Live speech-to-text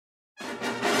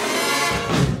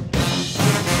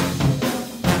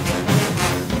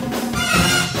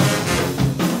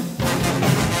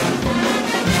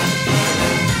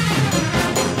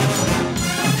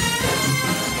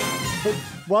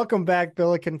Welcome back,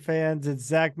 Billiken fans. It's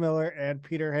Zach Miller and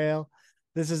Peter Hale.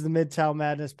 This is the Midtown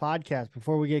Madness Podcast.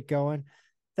 Before we get going,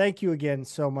 thank you again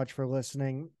so much for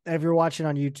listening. If you're watching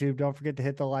on YouTube, don't forget to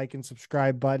hit the like and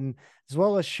subscribe button, as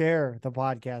well as share the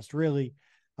podcast, really,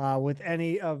 with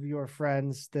any of your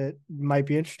friends that might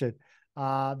be interested.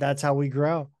 That's how we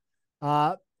grow.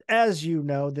 As you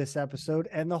know, this episode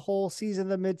and the whole season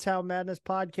of the Midtown Madness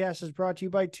Podcast is brought to you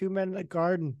by Two Men in a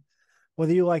Garden.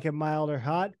 Whether you like it mild or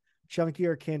hot, chunky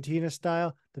or cantina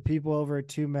style, the people over at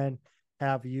Two Men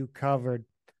have you covered.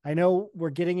 I know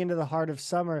we're getting into the heart of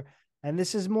summer, and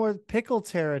this is more pickle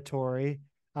territory,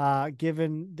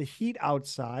 given the heat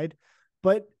outside.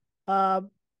 But,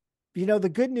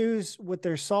 the good news with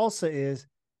their salsa is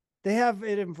they have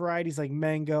it in varieties like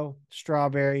mango,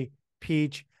 strawberry,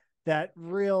 peach, that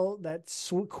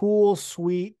cool,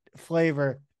 sweet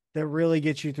flavor that really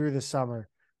gets you through the summer.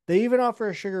 They even offer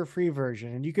a sugar-free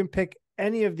version, and you can pick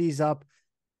any of these up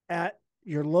at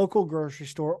your local grocery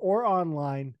store or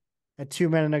online at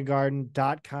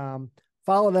twomeninthegarden.com.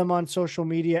 Follow them on social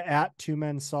media at Two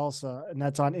Men Salsa, and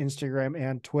that's on Instagram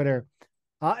and Twitter.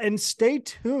 And stay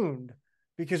tuned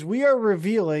because we are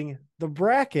revealing the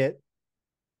bracket.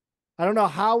 I don't know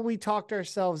how we talked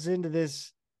ourselves into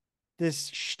this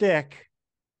shtick,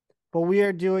 but we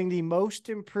are doing the most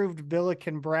improved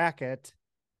Billiken bracket.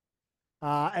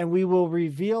 And we will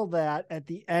reveal that at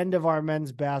the end of our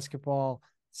men's basketball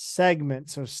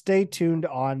segment. So stay tuned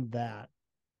on that.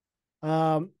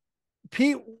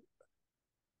 Pete,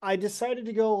 I decided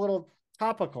to go a little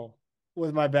topical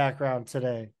with my background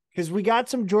today because we got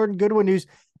some Jordan Goodwin news.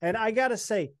 And I got to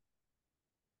say,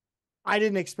 I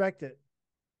didn't expect it.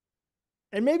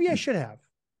 And maybe I should have.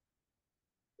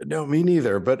 No, me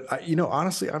neither. But,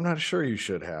 honestly, I'm not sure you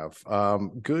should have.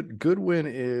 Goodwin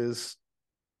is...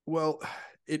 Well,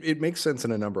 it makes sense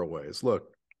in a number of ways.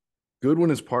 Look, Goodwin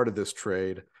is part of this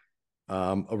trade,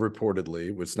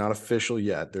 reportedly. It's not official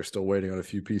yet. They're still waiting on a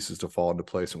few pieces to fall into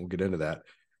place, and we'll get into that.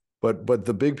 But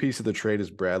the big piece of the trade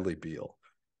is Bradley Beal.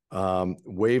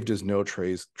 Waived his no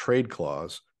trade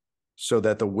clause so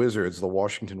that the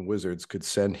Washington Wizards, could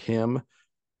send him,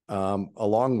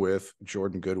 along with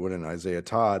Jordan Goodwin and Isaiah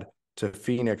Todd, to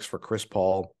Phoenix for Chris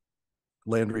Paul,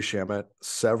 Landry Shamet,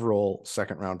 several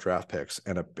second-round draft picks,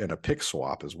 and a pick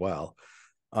swap as well.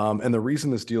 And the reason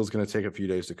this deal is going to take a few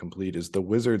days to complete is the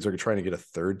Wizards are trying to get a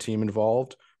third team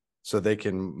involved so they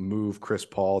can move Chris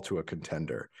Paul to a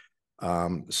contender.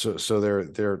 So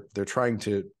they're trying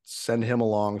to send him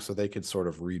along so they could sort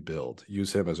of rebuild,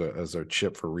 use him as a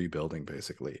chip for rebuilding,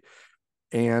 basically.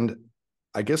 And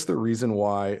I guess the reason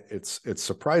why it's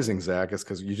surprising, Zach, is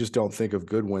because you just don't think of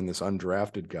Goodwin, this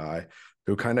undrafted guy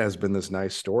who kind of has been this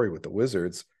nice story with the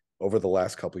Wizards over the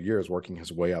last couple of years, working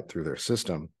his way up through their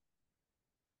system,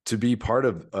 to be part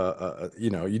of,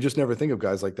 you just never think of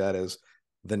guys like that as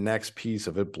the next piece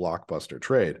of a blockbuster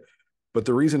trade. But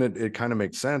the reason it kind of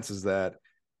makes sense is that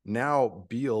now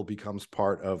Beal becomes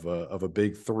part of a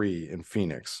big three in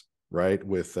Phoenix, right?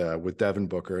 With Devin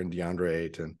Booker and DeAndre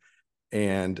Ayton.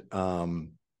 And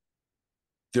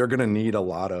they're going to need a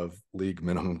lot of league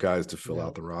minimum guys to fill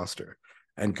out the roster.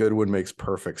 And Goodwin makes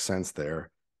perfect sense there.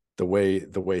 The way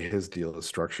his deal is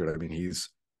structured. I mean, he's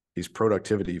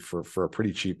productivity for a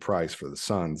pretty cheap price for the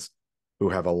Suns, who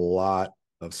have a lot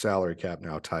of salary cap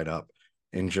now tied up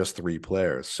in just 3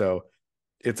 players. So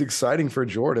it's exciting for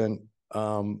Jordan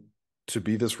to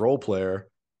be this role player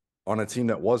on a team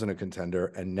that wasn't a contender,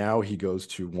 and now he goes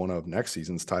to one of next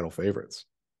season's title favorites.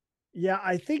 Yeah,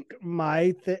 I think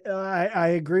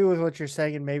I agree with what you're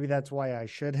saying, and maybe that's why I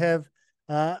should have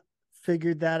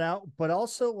figured that out. But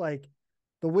also, like,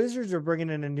 the Wizards are bringing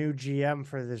in a new GM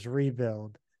for this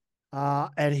rebuild,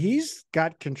 and he's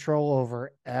got control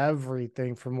over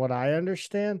everything from what I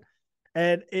understand.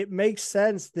 And it makes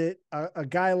sense that a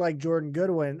guy like Jordan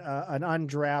Goodwin, an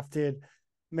undrafted,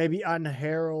 maybe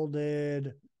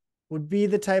unheralded, would be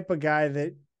the type of guy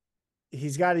that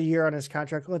he's got a year on his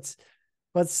contract. Let's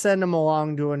send him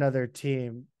along to another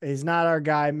team. He's not our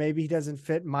guy. Maybe he doesn't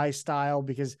fit my style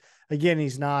because, again,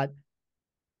 he's not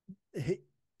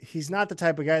the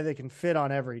type of guy that can fit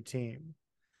on every team.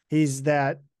 He's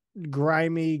that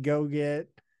grimy, go get,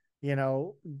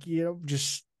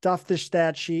 just stuff the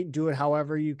stat sheet, do it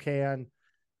however you can.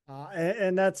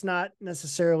 And that's not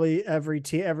necessarily every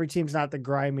team. Every team's not the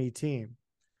grimy team.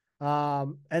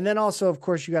 And then also, of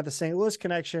course, you got the St. Louis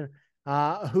connection.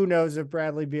 Who knows if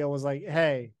Bradley Beal was like,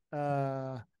 hey,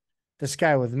 this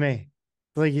guy with me.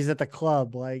 Like he's at the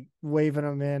club, like waving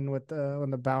him in with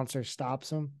when the bouncer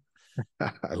stops him.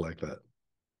 I like that.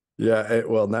 Yeah.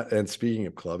 And speaking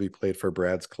of club, he played for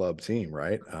Brad's club team,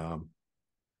 right?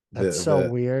 That's so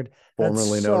weird. That's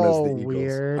formerly known as so the Eagles. I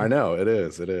weird. know it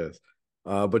is.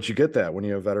 But you get that when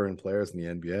you have veteran players in the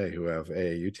NBA who have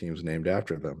AAU teams named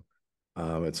after them.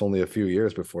 It's only a few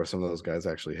years before some of those guys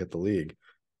actually hit the league.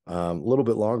 A little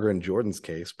bit longer in Jordan's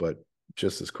case, but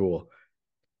just as cool.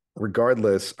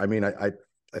 Regardless, I mean, I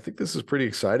think this is pretty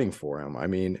exciting for him. I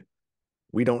mean,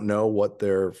 we don't know what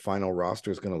their final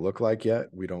roster is going to look like yet.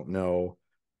 We don't know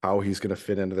how he's going to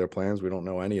fit into their plans. We don't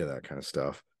know any of that kind of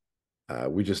stuff.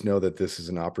 We just know that this is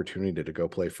an opportunity to go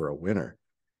play for a winner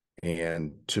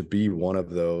and to be one of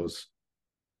those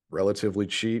relatively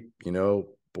cheap,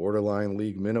 borderline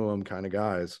league minimum kind of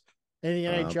guys. In the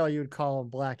NHL, you would call him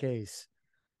Black Ace.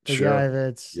 The Sure. guy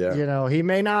that's, Yeah. he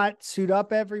may not suit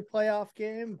up every playoff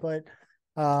game, but,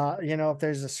 if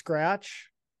there's a scratch,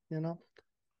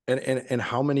 And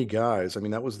how many guys, I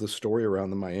mean, that was the story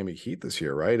around the Miami Heat this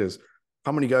year, right? Is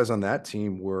how many guys on that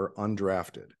team were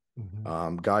undrafted,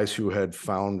 guys who had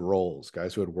found roles,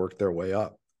 guys who had worked their way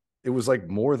up. It was like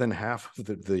more than half of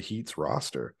the Heat's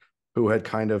roster who had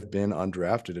kind of been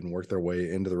undrafted and worked their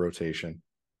way into the rotation,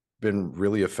 been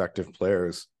really effective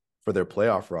players for their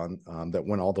playoff run that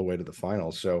went all the way to the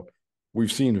finals. So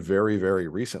we've seen very, very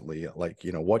recently, like,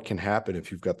 what can happen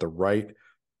if you've got the right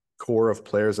core of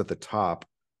players at the top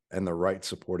and the right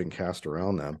supporting cast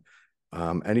around them.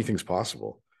 Anything's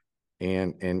possible.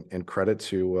 And credit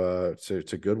to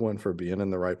Goodwin for being in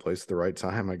the right place at the right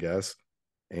time, I guess.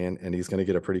 And he's going to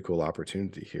get a pretty cool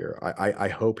opportunity here. I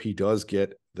hope he does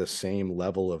get the same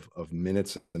level of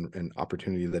minutes and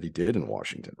opportunity that he did in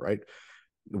Washington, right?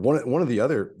 One of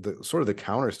the sort of the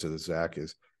counters to this, Zach,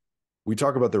 is we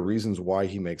talk about the reasons why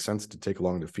he makes sense to take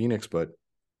along to Phoenix, but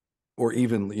or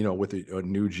even, with a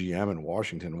new GM in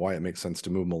Washington, why it makes sense to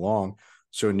move him along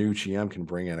so a new GM can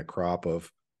bring in a crop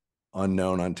of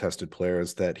unknown, untested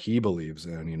players that he believes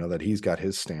in, that he's got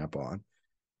his stamp on.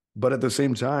 But at the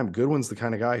same time, Goodwin's the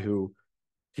kind of guy who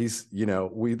he's,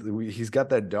 he's got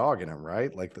that dog in him,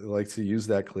 right? Like to use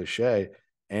that cliche,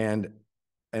 and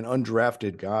an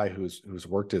undrafted guy who's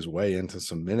worked his way into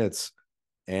some minutes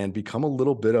and become a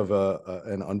little bit of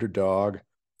an underdog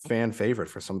fan favorite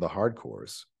for some of the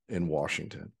hardcores in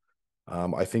Washington.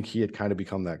 I think he had kind of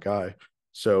become that guy.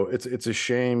 So it's a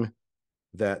shame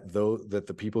that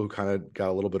the people who kind of got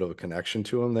a little bit of a connection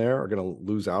to him there are going to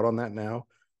lose out on that now.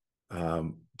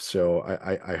 So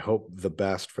I hope the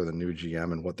best for the new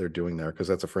GM and what they're doing there, because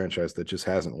that's a franchise that just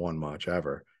hasn't won much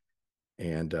ever.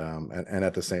 And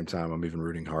at the same time, I'm even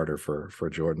rooting harder for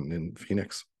Jordan in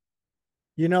Phoenix.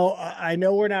 I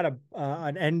know we're not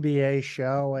an NBA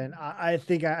show, and I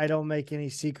think I don't make any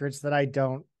secrets that I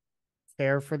don't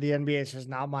care for the NBA. It's just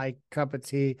not my cup of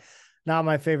tea, not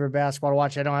my favorite basketball to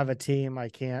watch. I don't have a team. I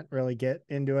can't really get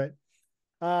into it.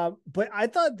 But I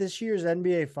thought this year's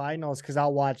NBA finals, because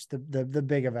I'll watch the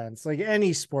big events, like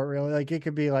any sport really. Like it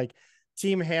could be like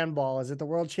team handball. Is it the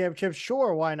world championship?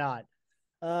 Sure, why not?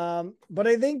 But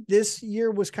I think this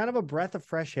year was kind of a breath of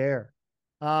fresh air.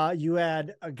 You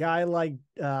had a guy like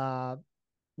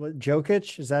what,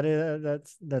 Jokic? Is that it?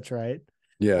 That's right.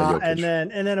 Yeah, and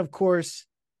then of course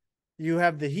you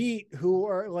have the Heat, who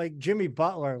are like Jimmy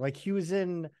Butler. Like he was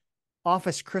in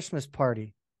Office Christmas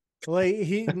Party. Like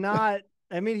he not.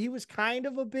 I mean, he was kind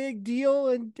of a big deal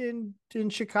in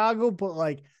Chicago, but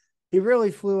like he really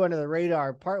flew under the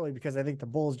radar, partly because I think the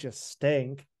Bulls just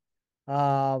stink.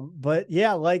 But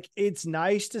yeah, like it's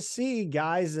nice to see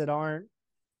guys that aren't,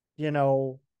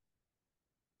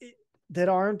 that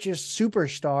aren't just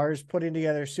superstars putting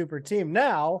together a super team.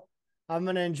 Now I'm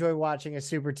going to enjoy watching a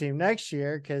super team next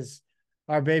year because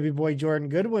our baby boy Jordan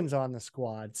Goodwin's on the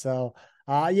squad. So,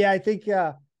 yeah, I think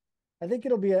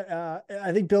it'll be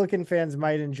I think Billiken fans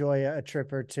might enjoy a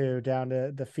trip or two down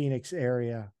to the Phoenix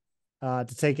area,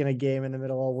 to take in a game in the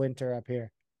middle of winter up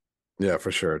here. Yeah,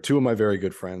 for sure. Two of my very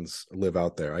good friends live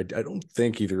out there. I don't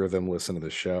think either of them listen to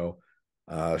the show.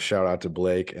 Shout out to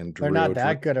Blake and Drew. They're not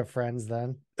that good of friends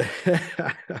then.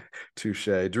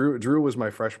 Touche. Drew was my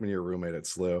freshman year roommate at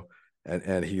SLU,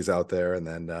 and he's out there. And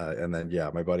then yeah,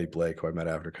 my buddy Blake, who I met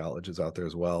after college, is out there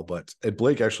as well. But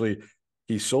Blake actually,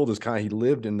 he sold his condo. He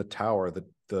lived in the tower,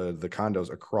 the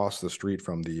condos across the street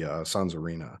from the Suns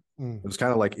Arena. It was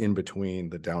kind of like in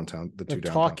between the two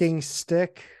downtowns. Talking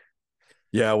Stick.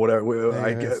 Yeah, whatever.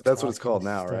 I guess that's what it's called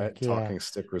now, Stick, right? yeah. Talking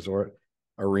Stick Resort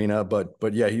Arena.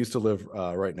 But yeah, he used to live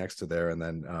right next to there, and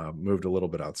then moved a little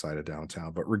bit outside of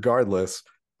downtown. But regardless,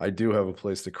 I do have a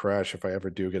place to crash if I ever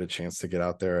do get a chance to get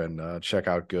out there and check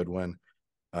out Goodwin.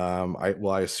 I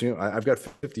assume I've got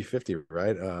 50-50,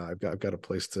 right? I've got a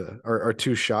place to, or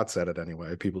two shots at it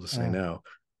anyway. People to say no.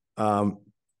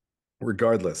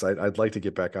 Regardless, I'd like to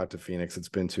get back out to Phoenix. It's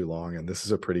been too long, and this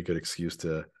is a pretty good excuse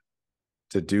to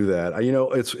to do that. You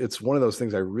know, it's one of those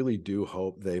things I really do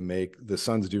hope the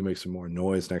Suns do make some more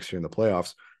noise next year in the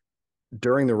playoffs.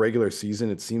 During the regular season,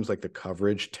 it seems like the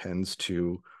coverage tends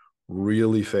to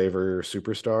really favor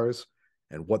superstars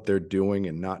and what they're doing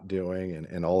and not doing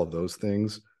and all of those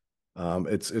things.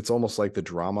 It's almost like the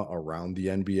drama around the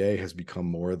NBA has become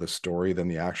more the story than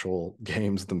the actual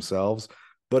games themselves.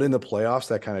 But in the playoffs,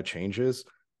 that kind of changes.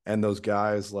 And those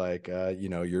guys like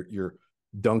your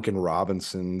Duncan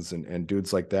Robinsons and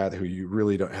dudes like that who you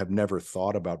really don't have never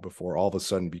thought about before, all of a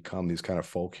sudden become these kind of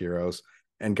folk heroes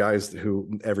and guys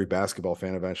who every basketball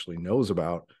fan eventually knows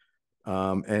about.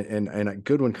 And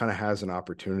Goodwin kind of has an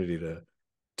opportunity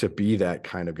to be that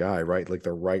kind of guy, right? Like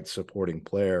the right supporting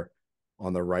player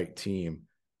on the right team.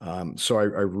 So I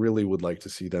really would like to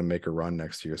see them make a run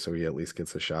next year, so he at least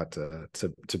gets a shot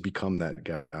to become that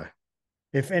guy.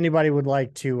 If anybody would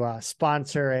like to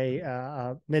sponsor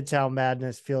a Midtown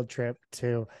Madness field trip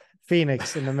to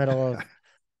Phoenix in the middle of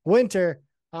winter,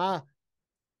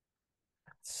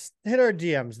 hit our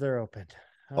DMs. They're open.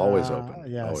 Always open.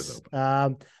 Yes. Always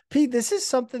open. Pete, this is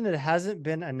something that hasn't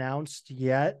been announced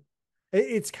yet.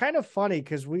 It's kind of funny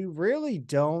because we really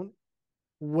don't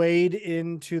wade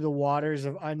into the waters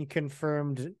of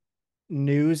unconfirmed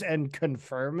news and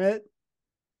confirm it.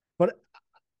 But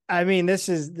I mean, this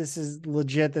is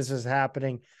legit. This is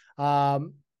happening.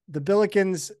 The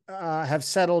Billikens have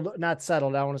not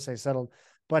settled. I don't want to say settled,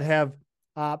 but have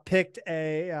picked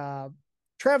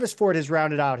Travis Ford has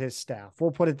rounded out his staff.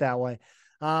 We'll put it that way.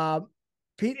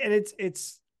 Pete, and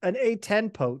it's an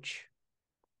A10 poach.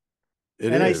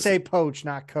 I say poach,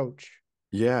 not coach.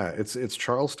 Yeah, it's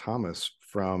Charles Thomas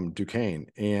from Duquesne.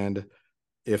 And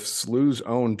if SLU's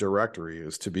own directory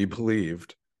is to be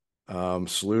believed,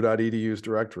 SLU.edu's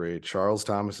directory, Charles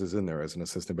Thomas is in there as an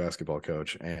assistant basketball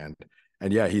coach. And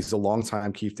yeah, he's a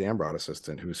longtime Keith Dambrot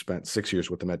assistant who spent 6 years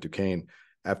with them at Duquesne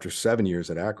after 7 years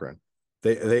at Akron.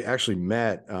 They actually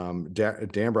met.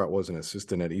 Dambrot was an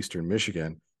assistant at Eastern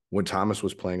Michigan when Thomas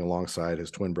was playing alongside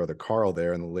his twin brother Carl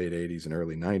there in the late 80s and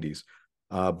early 90s.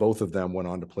 Both of them went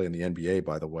on to play in the NBA,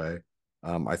 by the way.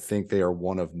 I think they are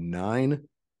one of 9,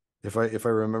 if I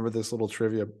remember this little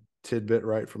trivia tidbit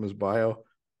right from his bio,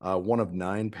 one of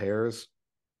 9 pairs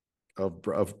of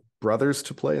brothers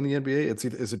to play in the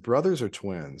NBA. Is it brothers or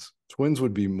twins? Twins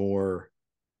would be more.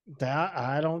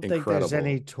 I don't think there's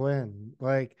any twin.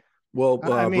 Like, well,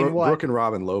 I mean, Brooke and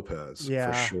Robin Lopez,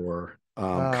 yeah, for sure.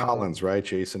 Collins, right?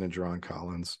 Jason and Jerron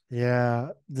Collins. Yeah,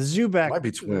 the Zuback might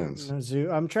be twins.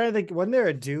 I'm trying to think. Wasn't there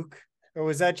a Duke, or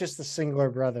was that just the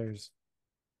Singler brothers?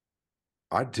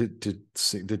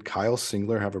 Did Kyle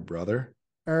Singler have a brother?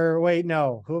 Or wait,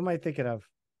 no. Who am I thinking of?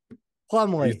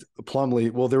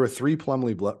 Plumlee. Well, there were 3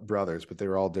 Plumlee brothers, but they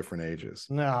were all different ages.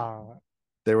 No,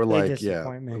 they were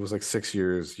it was like 6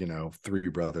 years, 3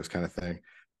 brothers kind of thing.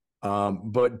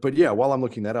 But yeah, while I'm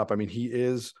looking that up, I mean, he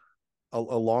is a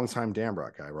longtime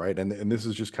Dambrot guy, right? And this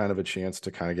is just kind of a chance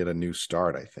to kind of get a new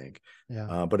start, I think.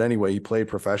 Yeah. But anyway, he played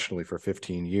professionally for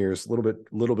 15 years, a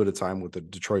little bit of time with the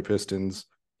Detroit Pistons,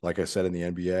 like I said, in the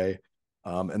NBA.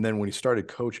 And then when he started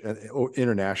coaching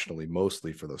internationally,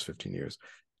 mostly for those 15 years,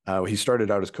 he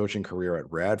started out his coaching career at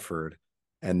Radford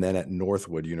and then at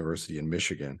Northwood University in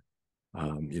Michigan,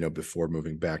 before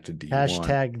moving back to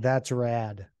D1. That's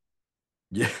rad.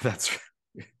 Yeah, that's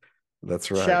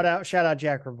right. Shout out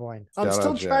Jack Raboyne. I'm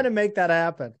still trying to make that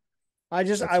happen. I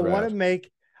want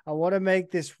to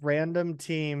make this random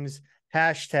teams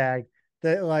hashtag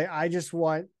that, like, I just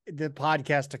want the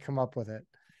podcast to come up with it.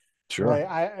 Sure. Like,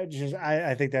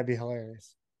 I think that'd be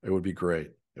hilarious. It would be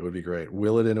great.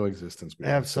 Will it into existence.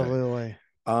 Absolutely.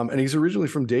 And he's originally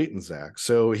from Dayton, Zach.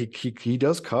 So he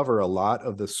does cover a lot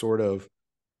of the sort of,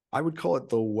 I would call it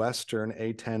the Western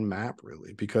A10 map,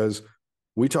 really, because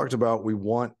we talked about we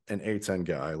want an A10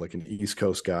 guy, like an East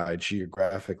Coast guy,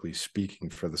 geographically speaking,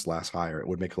 for this last hire. It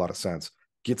would make a lot of sense.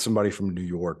 Get somebody from New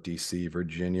York, DC,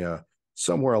 Virginia,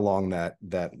 somewhere along that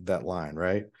line,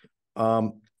 right?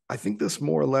 I think this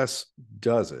more or less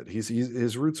does it.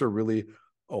 His roots are really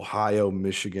Ohio,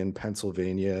 Michigan,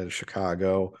 Pennsylvania,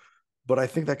 Chicago, but I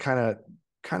think that kind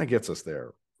of gets us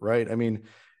there, right? I mean,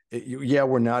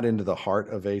 we're not into the heart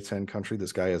of A10 country.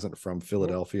 This guy isn't from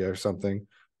Philadelphia or something.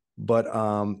 But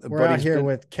we're out here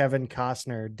with Kevin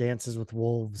Costner, Dances with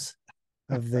Wolves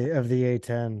of the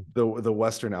A10, the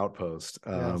Western Outpost.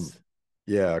 Yes.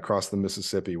 Yeah, across the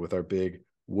Mississippi with our big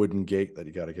wooden gate that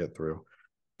you got to get through.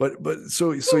 But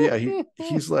so yeah,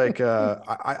 he's like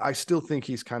I still think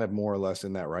he's kind of more or less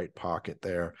in that right pocket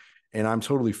there, and I'm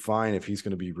totally fine if he's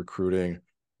going to be recruiting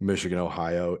Michigan,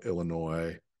 Ohio,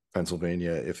 Illinois,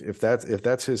 Pennsylvania. If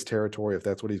that's his territory, if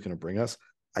that's what he's going to bring us,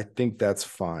 I think that's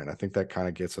fine. I think that kind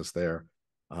of gets us there.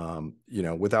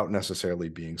 without necessarily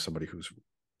being somebody who's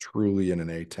truly in an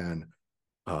A10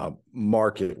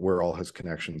 market where all his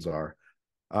connections are.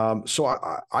 So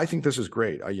I think this is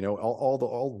great. All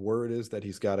the word is that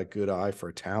he's got a good eye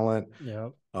for talent. Yeah.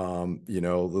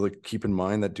 Keep in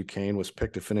mind that Duquesne was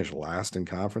picked to finish last in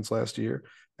conference last year,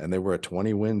 and they were a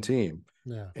 20-win team.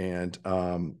 Yeah. And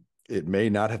it may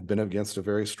not have been against a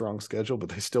very strong schedule, but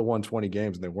they still won 20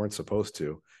 games and they weren't supposed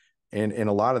to. And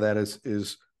a lot of that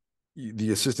is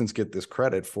the assistants get this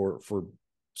credit for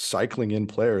cycling in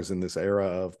players in this era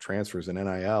of transfers and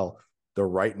NIL, the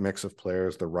right mix of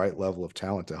players, the right level of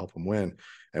talent to help them win.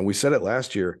 And we said it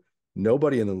last year,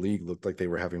 nobody in the league looked like they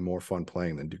were having more fun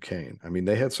playing than Duquesne. I mean,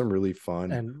 they had some really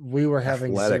fun, and we were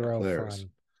having zero players.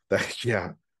 fun.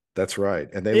 Yeah, that's right.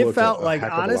 And they it looked felt a like,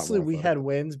 heck of honestly, a lot more we fun. had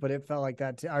wins, but it felt like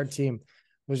that our team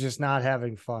was just not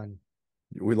having fun.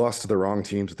 We lost to the wrong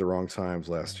teams at the wrong times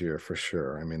last year, for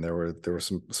sure. I mean, there were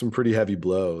some pretty heavy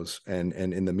blows, and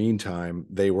in the meantime,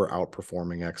 they were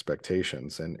outperforming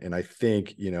expectations. And I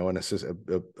think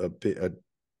a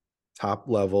top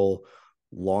level,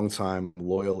 long time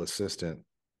loyal assistant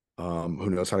who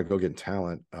knows how to go get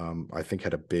talent, I think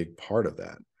had a big part of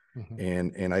that.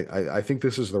 Mm-hmm. And I think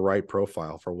this is the right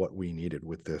profile for what we needed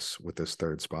with this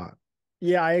third spot.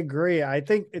 Yeah, I agree. I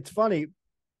think it's funny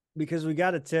because we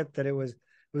got a tip that it was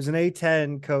an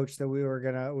A10 coach that we were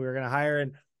gonna hire,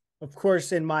 and of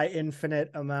course, in my infinite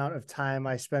amount of time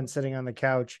I spent sitting on the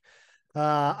couch,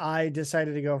 I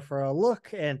decided to go for a look,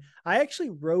 and I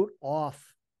actually wrote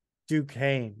off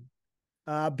Duquesne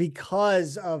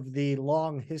because of the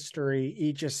long history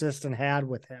each assistant had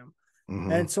with him.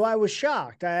 Mm-hmm. And so I was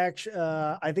shocked. I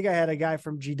think I had a guy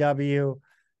from GW,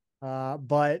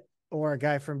 or a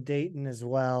guy from Dayton as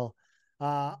well.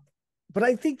 But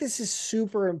I think this is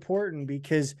super important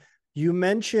because you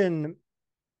mentioned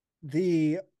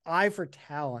the eye for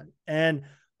talent, and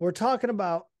we're talking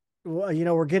about,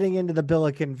 we're getting into the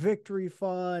Billiken Victory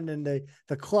Fund and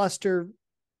the cluster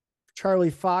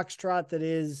Charlie Foxtrot that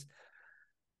is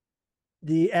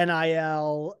the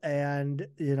NIL, and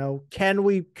can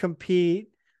we compete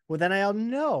with NIL?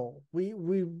 No,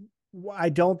 I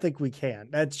don't think we can.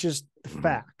 That's just the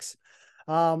facts.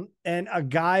 And a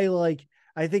guy like,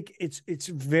 I think it's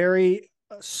very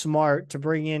smart to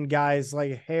bring in guys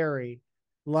like Harry,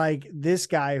 like this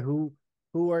guy who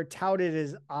are touted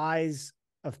as eyes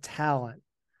of talent,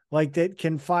 like that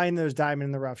can find those diamond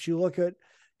in the roughs. You look at,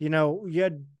 you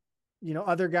had,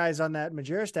 other guys on that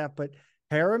Majera staff, but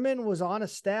Harriman was on a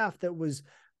staff that was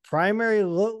primarily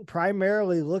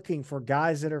looking for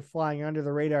guys that are flying under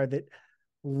the radar, that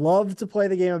love to play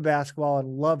the game of basketball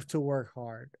and love to work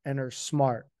hard and are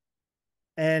smart.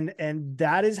 And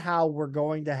that is how we're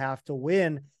going to have to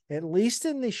win, at least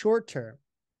in the short term,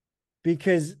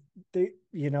 because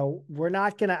we're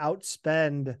not going to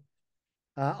outspend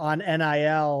on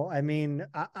NIL. I mean,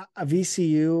 a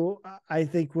VCU, I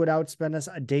think, would outspend us.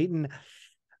 A Dayton,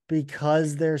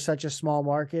 because they're such a small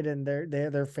market and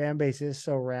their fan base is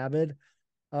so rabid.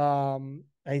 I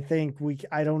think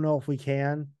I don't know if we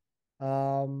can.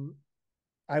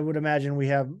 I would imagine we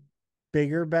have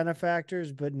bigger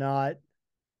benefactors, but not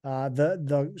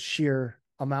the sheer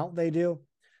amount they do.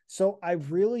 So I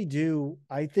really do.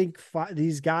 I think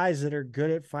these guys that are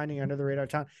good at finding under the radar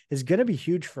talent is going to be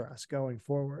huge for us going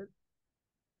forward.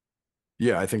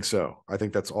 Yeah, I think so. I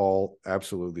think that's all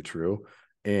absolutely true.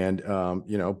 And,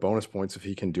 bonus points if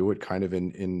he can do it kind of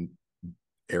in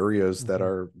areas that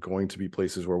are going to be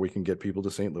places where we can get people to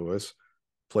St. Louis,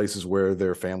 places where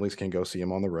their families can go see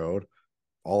him on the road,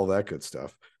 all of that good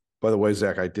stuff. By the way,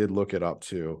 Zach, I did look it up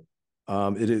too.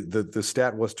 It is the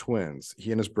stat was twins.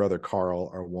 He and his brother Carl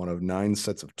are one of 9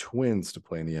 sets of twins to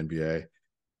play in the NBA.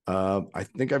 I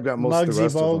think I've got most Muggsy of the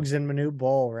rest Bogues of them. and Manute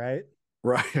Bol, right?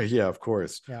 Right. Yeah, of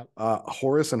course. Yeah.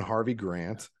 Horace and Harvey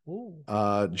Grant.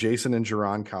 Jason and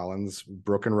Jerron Collins,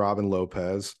 Brooke and Robin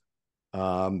Lopez.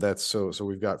 That's so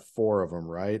we've got 4 of them,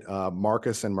 right?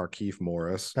 Marcus and Markeith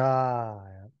Morris.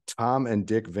 Tom and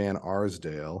Dick Van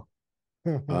Arsdale.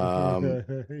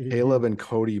 Caleb and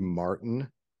Cody Martin.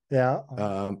 Yeah.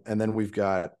 And then we've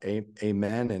got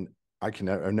Amen, and I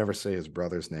never say his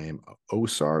brother's name,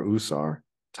 Usar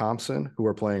Thompson, who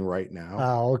are playing right now.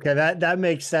 Oh, okay. That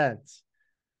makes sense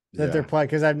that they're playing,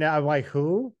 because I'm like,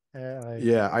 who?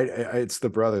 It's the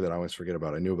brother that I always forget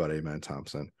about. I knew about Amen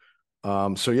Thompson.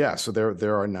 So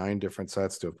there are 9 different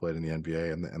sets to have played in the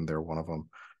NBA, and they're one of them.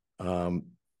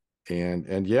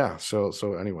 And yeah, so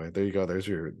anyway, there you go.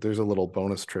 There's a little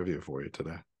bonus trivia for you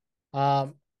today.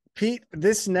 Pete,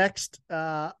 this next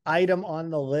item on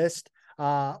the list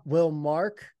will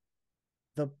mark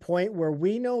the point where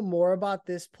we know more about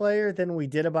this player than we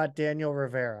did about Daniel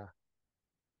Rivera.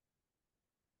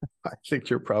 I think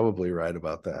you're probably right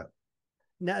about that.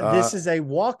 Now, this is a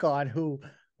walk-on who,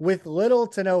 with little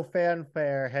to no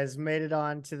fanfare, has made it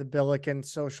on to the Billiken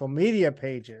social media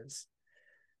pages,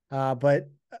 but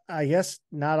I guess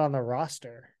not on the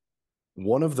roster.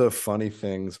 One of the funny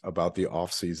things about the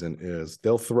off season is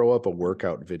they'll throw up a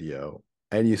workout video,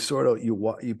 and you sort of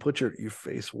you put your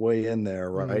face way in there,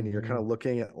 right? Mm-hmm. And you're kind of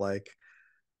looking at like,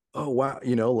 oh wow,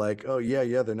 like, oh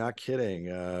yeah, they're not kidding.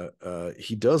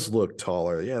 He does look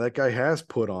taller. Yeah, that guy has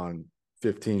put on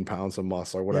 15 pounds of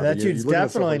muscle or whatever. Yeah, that You're dude's looking at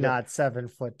stuff definitely like that. not 7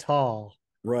 foot tall.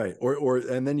 Right. Or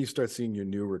and then you start seeing your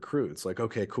new recruits. Like,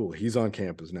 okay, cool. He's on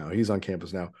campus now. He's on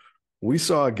campus now. We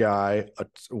saw a guy,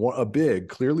 a big,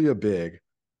 clearly a big,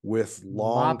 with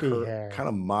long, Moppy hair. kind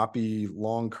of moppy,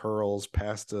 long curls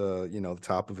past the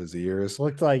top of his ears.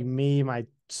 Looked like me my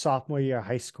sophomore year of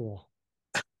high school.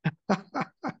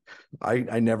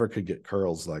 I never could get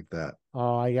curls like that.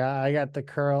 Oh, I got the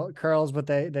curls, but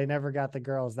they never got the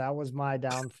girls. That was my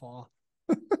downfall.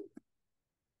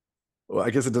 Well, I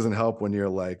guess it doesn't help when you're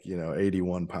like,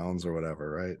 81 pounds or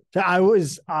whatever, right?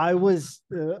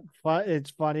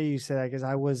 It's funny you say that because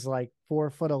I was like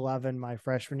 4'11" my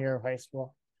freshman year of high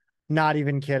school. Not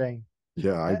even kidding.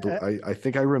 Yeah, I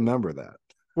think I remember that.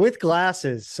 With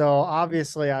glasses. So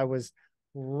obviously I was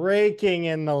raking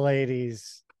in the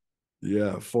ladies.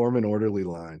 Yeah, form an orderly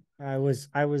line. I was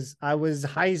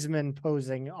Heisman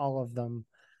posing all of them.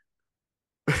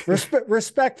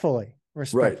 Respectfully.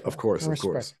 Right, of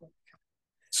course.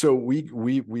 So we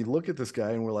look at this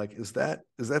guy and we're like, is that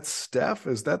Steph?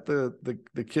 Is that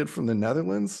the kid from the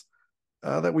Netherlands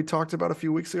that we talked about a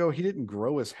few weeks ago? He didn't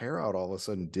grow his hair out all of a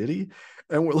sudden, did he?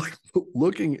 And we're like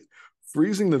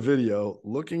freezing the video,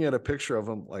 looking at a picture of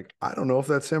him, like, I don't know if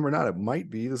that's him or not. It might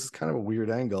be. This is kind of a weird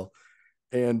angle.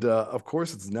 And of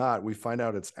course it's not. We find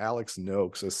out it's Alex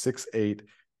Noakes, a 6'8".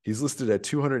 He's listed at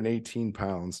 218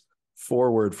 pounds,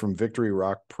 forward from Victory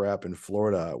Rock Prep in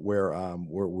Florida, where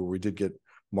we did get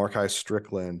Markai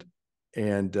Strickland,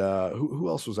 and who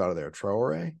else was out of there?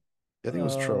 Traore? I think it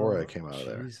was Traore came out of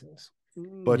there.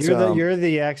 But you're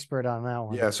the expert on that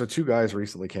one. Yeah, so two guys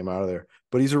recently came out of there,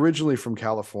 but he's originally from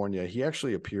California. He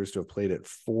actually appears to have played at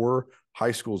 4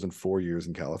 high schools in 4 years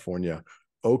in California.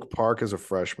 Oak Park as a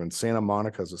freshman, Santa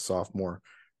Monica as a sophomore,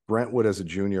 Brentwood as a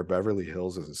junior, Beverly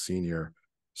Hills as a senior.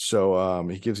 So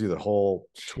he gives you the whole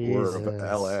tour of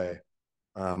LA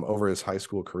over his high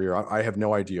school career. I have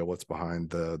no idea what's behind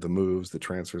the moves, the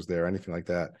transfers there, anything like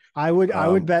that. I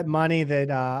would bet money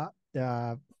that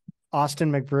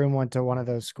Austin McBroom went to one of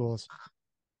those schools.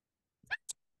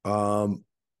 Yeah,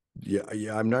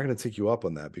 I'm not going to take you up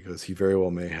on that because he very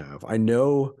well may have. I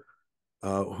know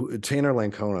Tanner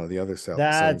Lancona, the other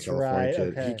Southern California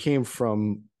kid. Okay. He came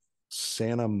from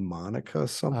Santa Monica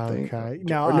something. Okay.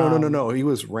 No. He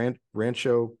was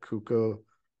Rancho Cuca.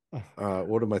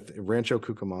 Rancho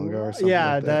Cucamonga or something?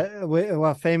 Yeah,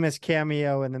 like famous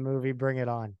cameo in the movie Bring It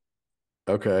On.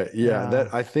 Okay, yeah,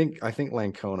 that I think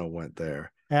Lancona went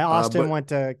there. And Austin went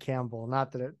to Campbell.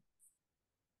 Not that it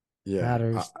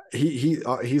matters.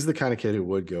 He's the kind of kid who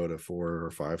would go to 4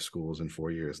 or 5 schools in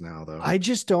 4 years now, though. I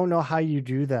just don't know how you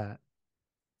do that.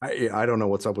 I don't know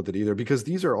what's up with it either, because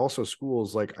these are also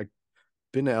schools, like, I've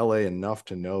been to LA enough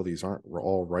to know these aren't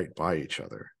all right by each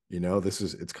other.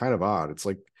 It's kind of odd.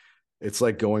 It's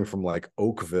like going from like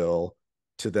Oakville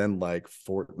to then like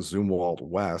Fort Zumwalt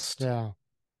West, to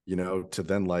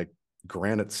then like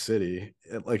Granite City.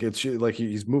 It's like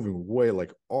he's moving way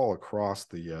like all across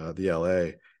the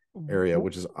LA area,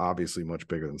 which is obviously much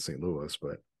bigger than St. Louis.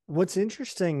 But what's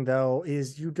interesting though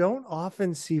is you don't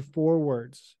often see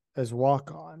forwards as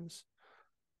walk-ons.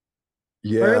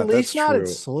 Yeah, or at least not at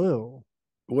SLU.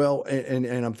 Well,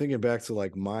 and I'm thinking back to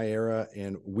like my era,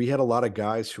 and we had a lot of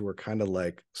guys who were kind of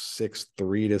like 6'3"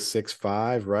 to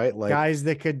 6'5", right? Like guys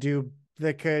that could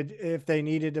if they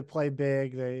needed to play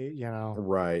big,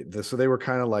 right. So they were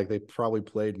kind of like, they probably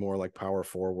played more like power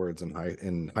forwards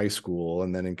in high school,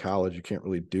 and then in college you can't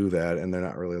really do that, and they're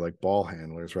not really like ball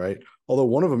handlers, right? Although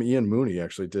one of them, Ian Mooney,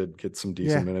 actually did get some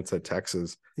decent minutes at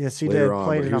Texas. Yes, he did.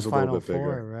 Played in a Final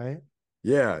Four, right?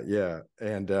 Yeah.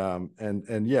 And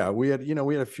yeah, we had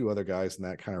a few other guys in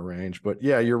that kind of range, but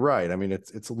yeah, you're right. I mean,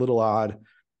 it's a little odd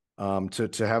to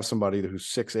have somebody who's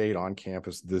 6'8" on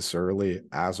campus this early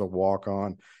as a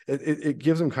walk-on. It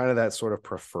gives them kind of that sort of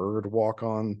preferred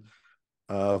walk-on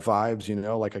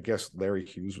vibes, like I guess Larry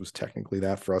Hughes was technically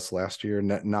that for us last year.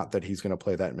 Not that he's going to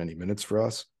play that many minutes for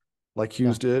us like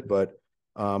Hughes did, but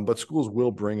schools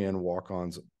will bring in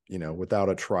walk-ons, without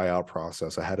a tryout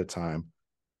process ahead of time.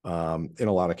 In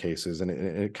a lot of cases, and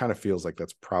it kind of feels like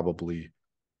that's probably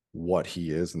what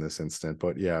he is in this instant.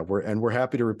 But yeah, we're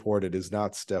happy to report it is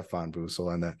not Stefan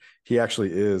Busel, and that he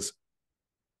actually is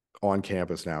on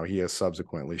campus now. He has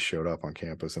subsequently showed up on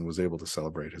campus and was able to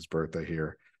celebrate his birthday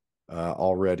here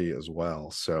already as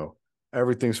well. So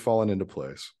everything's fallen into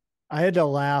place. I had to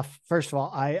laugh. First of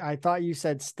all, I thought you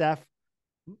said Stefan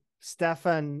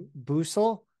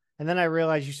Busel, and then I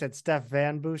realized you said Steph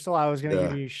Van Busel. I was going to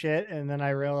give you shit, and then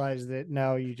I realized that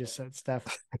no, you just said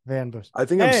Steph Van Busel. I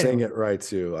think I'm saying it right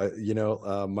too. I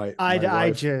go my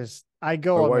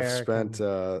wife American. spent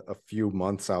a few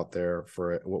months out there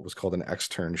for what was called an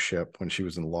externship when she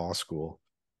was in law school.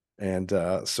 And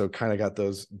so kind of got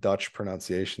those Dutch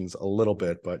pronunciations a little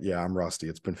bit, but yeah, I'm rusty.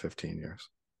 It's been 15 years.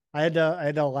 I had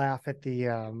to laugh at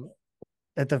the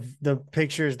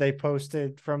pictures they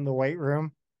posted from the weight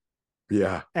room.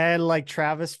 Yeah. And like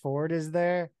Travis Ford is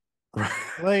there.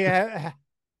 Like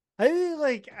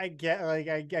I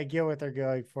get what they're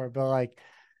going for, but like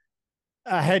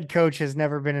a head coach has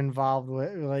never been involved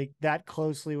with like that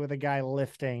closely with a guy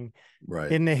lifting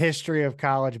in the history of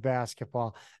college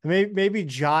basketball. Maybe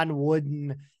John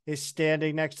Wooden is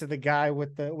standing next to the guy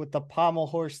with the pommel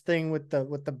horse thing with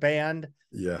the band.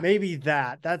 Yeah. Maybe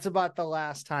that's about the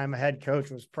last time a head coach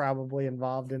was probably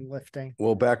involved in lifting.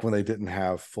 Well, back when they didn't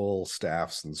have full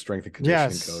staffs and strength and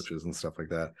conditioning coaches and stuff like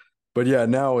that. But yeah,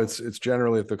 now it's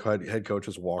generally if the head coach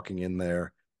is walking in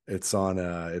there, it's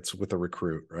with a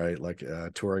recruit, right? Like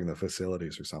touring the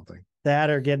facilities or something. That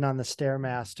or getting on the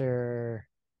Stairmaster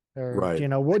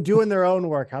or, doing their own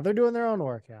work, how they're doing their own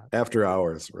workout. After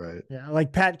hours, right? Yeah,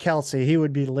 like Pat Kelsey, he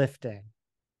would be lifting.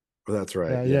 Well, that's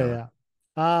right. Yeah.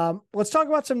 Let's talk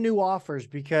about some new offers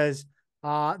because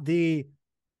the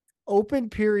open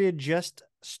period just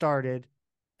started,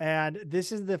 and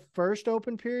this is the first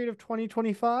open period of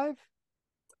 2025.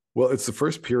 Well, it's the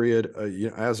first period,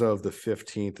 as of the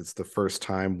 15th, it's the first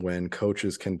time when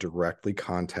coaches can directly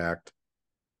contact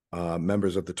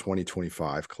members of the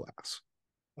 2025 class.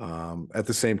 At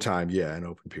the same time, an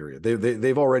open period.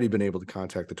 They've already been able to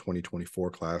contact the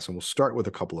 2024 class, and we'll start with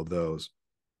a couple of those.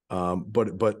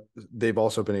 But they've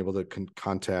also been able to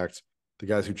contact the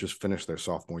guys who just finished their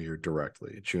sophomore year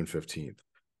directly, June 15th.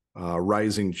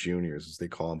 Rising juniors, as they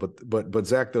call them. But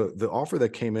Zach, the offer that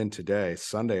came in today,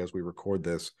 Sunday, as we record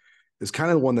this, is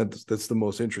kind of the one that's the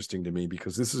most interesting to me,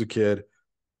 because this is a kid,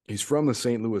 he's from the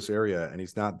St. Louis area and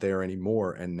he's not there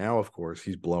anymore. And now, of course,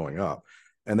 he's blowing up.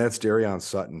 And that's Darion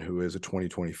Sutton, who is a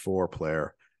 2024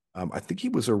 player. I think he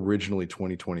was originally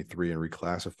 2023 and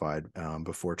reclassified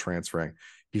before transferring.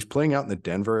 He's playing out in the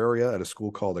Denver area at a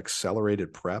school called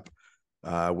Accelerated Prep,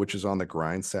 which is on the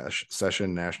grind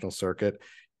session national circuit.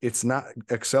 It's not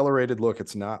accelerated. Look,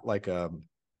 it's not like an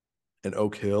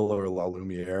Oak Hill or La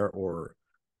Lumiere or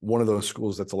one of those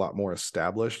schools that's a lot more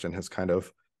established and has kind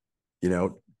of,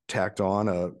 tacked on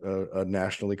a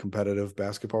nationally competitive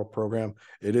basketball program.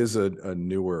 It is a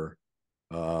newer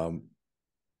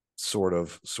sort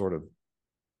of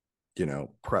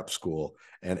prep school,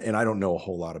 and I don't know a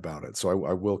whole lot about it, so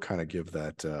I will kind of give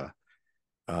that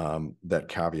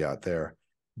caveat there.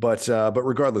 But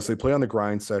regardless, they play on the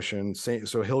grind session.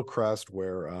 So Hillcrest,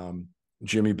 where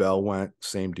Jimmy Bell went,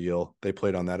 same deal. They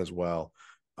played on that as well.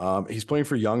 He's playing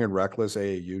for Young and Reckless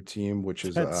AAU team, which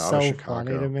is out of Chicago.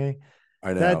 Funny to me.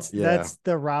 I know. That's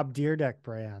the Rob Deerdeck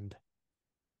brand.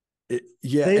 They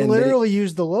literally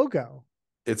use the logo.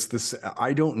 It's this.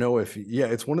 I don't know if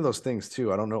it's one of those things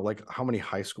too. I don't know like how many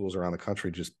high schools around the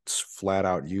country just flat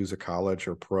out use a college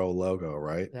or pro logo,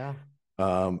 right? Yeah.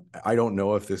 I don't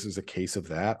know if this is a case of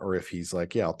that or if he's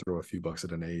like, I'll throw a few bucks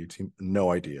at an AAU team.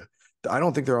 No idea. I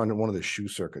don't think they're on one of the shoe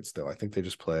circuits though. I think they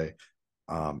just play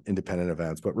independent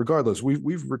events. But regardless,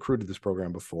 we've recruited this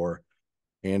program before,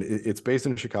 and it's based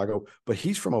in Chicago. But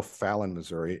he's from O'Fallon,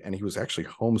 Missouri, and he was actually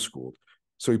homeschooled.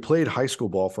 So he played high school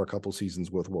ball for a couple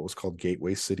seasons with what was called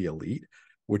Gateway City Elite,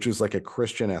 which is like a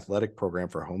Christian athletic program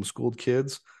for homeschooled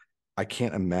kids. I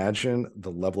can't imagine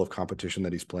the level of competition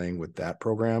that he's playing with that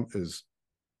program is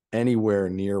anywhere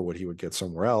near what he would get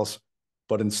somewhere else.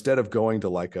 But instead of going to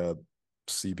like a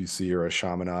CBC or a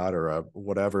Chaminade or a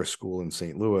whatever school in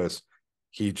St. Louis,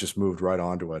 he just moved right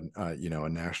on to a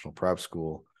national prep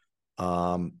school.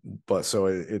 But so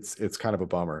it's kind of a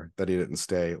bummer that he didn't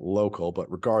stay local,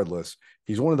 but regardless,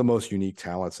 he's one of the most unique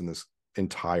talents in this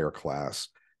entire class.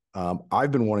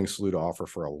 I've been wanting SLU to offer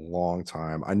for a long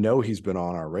time. I know he's been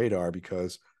on our radar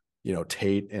because,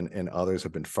 Tate and others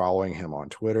have been following him on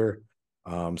Twitter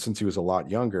since he was a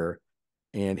lot younger,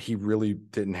 and he really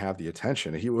didn't have the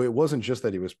attention. It wasn't just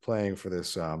that he was playing for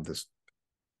this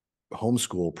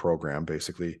homeschool program.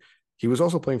 Basically, he was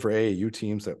also playing for AAU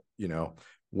teams that,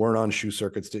 weren't on shoe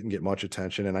circuits, didn't get much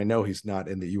attention. And I know he's not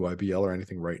in the UIBL or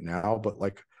anything right now, but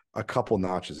like a couple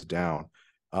notches down.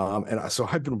 So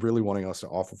I've been really wanting us to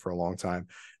offer for a long time.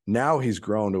 Now he's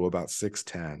grown to about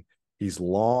 6'10". He's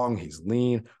long, he's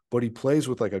lean, but he plays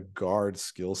with like a guard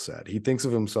skill set. He thinks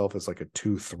of himself as like a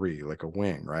 2-3, like a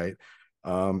wing, right?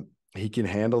 He can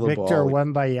handle the Victor ball.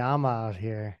 Wembayama out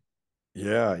here.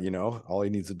 Yeah, all he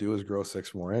needs to do is grow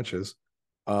 6 more inches.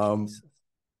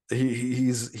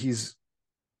 He's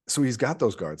so he's got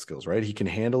those guard skills, right? He can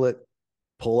handle it,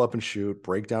 pull up and shoot,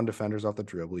 break down defenders off the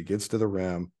dribble. He gets to the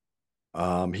rim.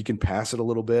 He can pass it a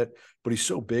little bit, but he's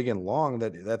so big and long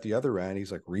that at the other end,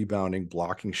 he's like rebounding,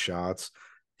 blocking shots.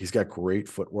 He's got great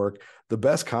footwork. The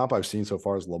best comp I've seen so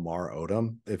far is Lamar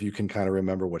Odom. If you can kind of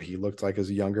remember what he looked like as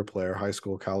a younger player, high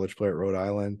school, college player at Rhode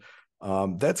Island.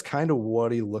 That's kind of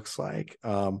what he looks like.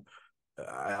 But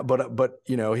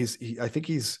I think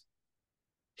he's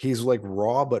like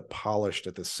raw but polished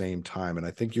at the same time. And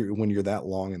I think when you're that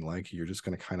long and lanky, you're just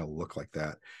going to kind of look like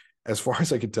that. As far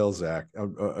as I could tell, Zach,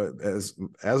 as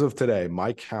of today,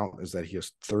 my count is that he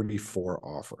has 34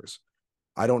 offers.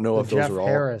 I don't know if those Jeff are all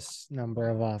Harris number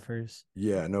of offers.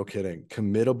 Yeah, no kidding.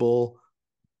 Committable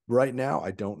right now, I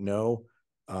don't know.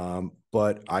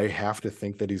 But I have to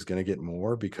think that he's going to get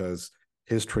more because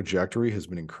his trajectory has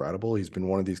been incredible. He's been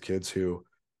one of these kids who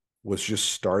was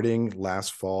just starting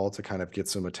last fall to kind of get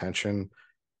some attention,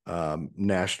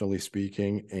 nationally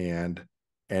speaking, and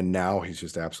now he's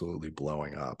just absolutely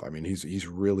blowing up. I mean, he's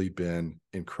really been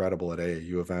incredible at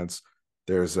AAU events.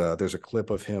 There's a clip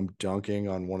of him dunking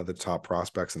on one of the top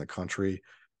prospects in the country,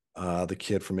 the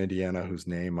kid from Indiana whose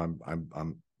name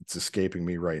it's escaping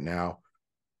me right now.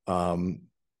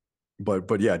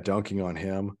 But yeah, dunking on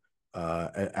him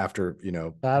after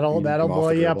That'll blow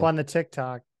you up on the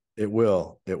TikTok. It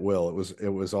will. It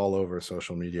was all over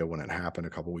social media when it happened a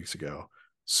couple weeks ago.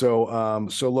 So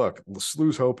look,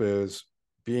 SLU's hope is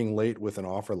being late with an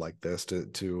offer like this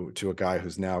to a guy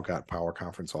who's now got power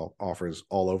conference offers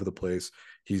all over the place.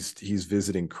 He's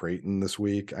visiting Creighton this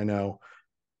week. I know.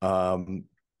 The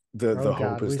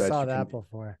hope is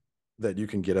that you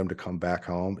can get him to come back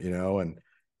home, and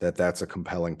that's a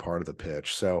compelling part of the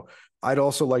pitch. So I'd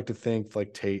also like to think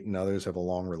like Tate and others have a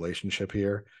long relationship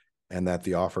here, and that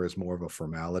the offer is more of a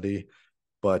formality.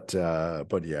 But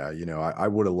yeah, I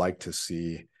would have liked to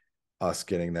see us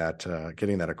getting that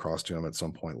across to him at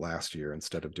some point last year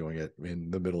instead of doing it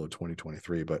in the middle of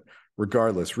 2023. But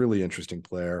regardless, really interesting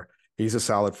player. He's a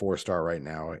solid 4-star right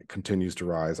now. It continues to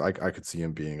rise. I could see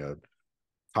him being a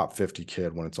top 50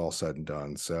 kid when it's all said and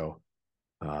done. So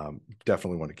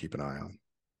definitely want to keep an eye on.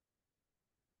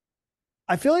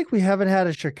 I feel like we haven't had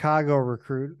a Chicago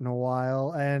recruit in a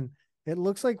while, and it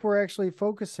looks like we're actually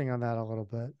focusing on that a little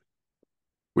bit.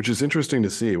 Which is interesting to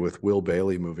see with Will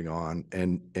Bailey moving on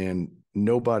and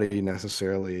nobody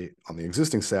necessarily on the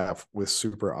existing staff with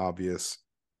super obvious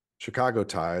Chicago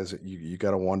ties. You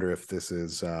got to wonder if this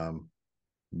is,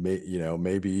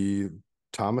 maybe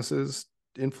Thomas's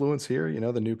influence here,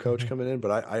 the new coach coming in,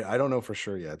 but I don't know for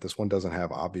sure yet. This one doesn't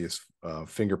have obvious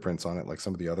fingerprints on it like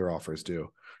some of the other offers do.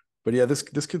 But yeah, this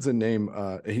kid's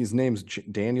his name's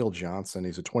Daniel Johnson.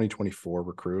 He's a 2024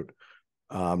 recruit.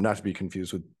 Not to be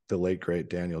confused with the late great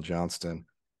Daniel Johnston,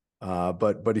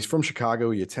 but he's from Chicago.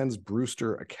 He attends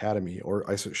Brewster Academy, or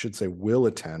I should say, will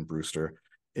attend Brewster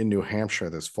in New Hampshire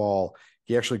this fall.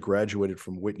 He actually graduated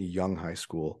from Whitney Young High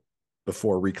School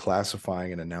before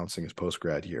reclassifying and announcing his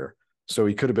post-grad year. So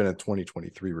he could have been a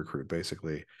 2023 recruit,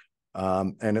 basically.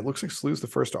 And it looks like SLU's the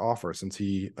first to offer since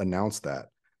he announced that.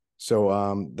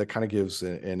 So that kind of gives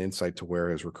an insight to where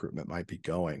his recruitment might be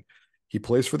going. He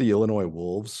plays for the Illinois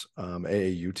Wolves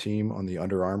AAU team on the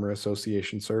Under Armour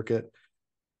Association circuit.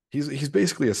 He's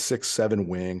basically a 6'7"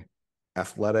 wing,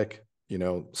 athletic,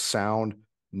 sound,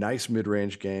 nice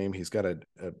mid-range game. He's got a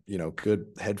good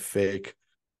head fake,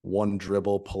 one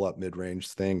dribble, pull up mid-range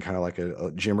thing, kind of like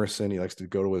a Jimerson. He likes to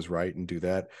go to his right and do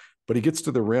that, but he gets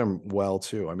to the rim well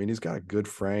too. I mean, he's got a good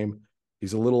frame.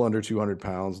 He's a little under 200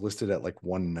 pounds, listed at like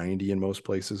 190 in most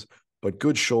places, but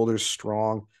good shoulders,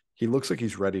 strong. He looks like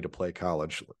he's ready to play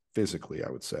college physically, I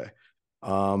would say.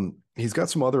 He's got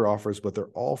some other offers, but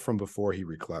they're all from before he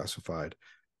reclassified.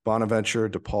 Bonaventure,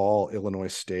 DePaul,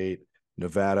 Illinois State,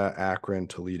 Nevada, Akron,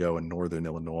 Toledo, and Northern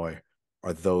Illinois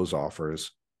are those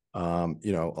offers. Some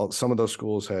of those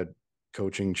schools had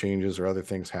coaching changes or other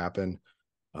things happen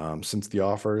since the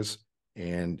offers,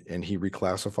 and he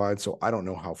reclassified. So I don't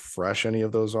know how fresh any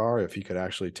of those are, if he could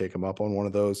actually take him up on one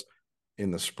of those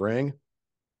in the spring.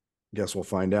 Guess we'll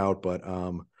find out.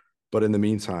 But in the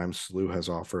meantime, SLU has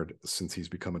offered since he's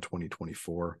become a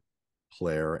 2024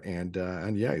 player,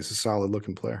 and yeah, he's a solid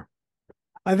looking player.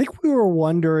 I think we were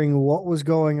wondering what was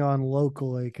going on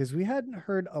locally because we hadn't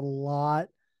heard a lot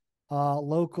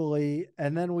locally,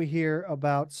 and then we hear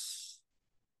about Sutton,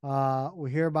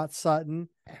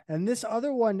 and this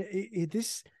other one.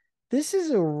 This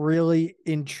is a really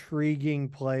intriguing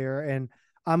player, and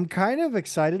I'm kind of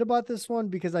excited about this one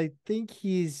because I think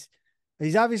he's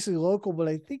obviously local, but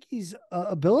I think he's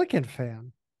a Billiken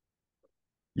fan.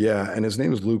 Yeah, and his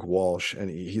name is Luke Walsh, and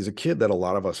he's a kid that a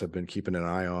lot of us have been keeping an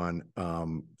eye on,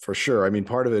 for sure. I mean,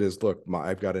 part of it is, look,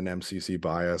 I've got an MCC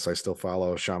bias. I still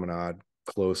follow Chaminade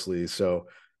closely, so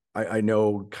I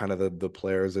know kind of the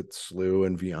players at SLU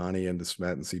and Vianney and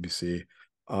DeSmet and CBC.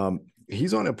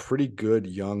 He's on a pretty good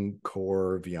young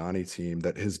core Vianney team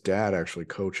that his dad actually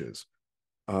coaches.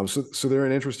 So they're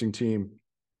an interesting team.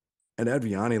 And at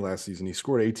Vianney last season, he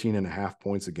scored 18 and a half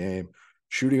points a game,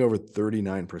 shooting over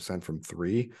 39% from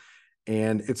three.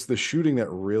 And it's the shooting that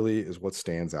really is what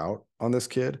stands out on this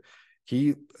kid.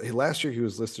 Last year he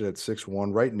was listed at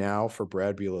 6'1". Right now for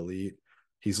Brad Beal Elite,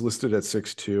 he's listed at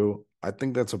 6'2". I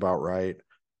think that's about right.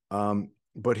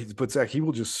 But Zach, he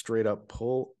will just straight up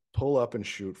pull up and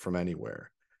shoot from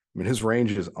anywhere. I mean, his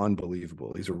range is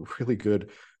unbelievable. He's a really good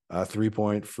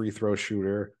 3-point free throw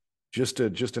shooter, just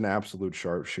an absolute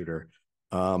sharpshooter.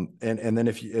 And then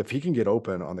if he can get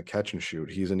open on the catch and shoot,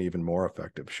 he's an even more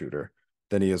effective shooter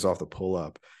than he is off the pull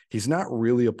up. He's not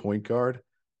really a point guard.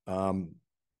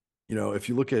 If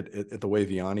you look at the way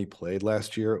Vianney played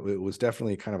last year, it was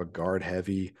definitely kind of a guard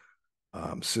heavy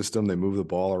system. They move the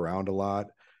ball around a lot.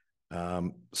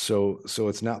 So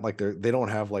it's not like they don't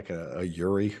have like a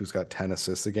Yuri who's got 10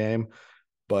 assists a game.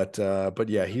 But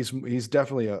yeah, he's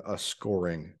definitely a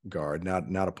scoring guard,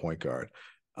 not a point guard.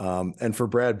 And for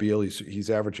Brad Beal, he's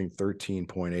averaging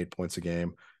 13.8 points a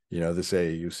game. This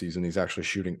AAU season, he's actually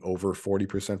shooting over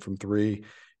 40% from three.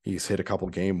 He's hit a couple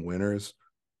game winners.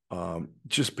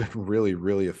 Just been really,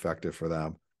 really effective for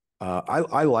them.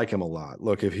 I like him a lot.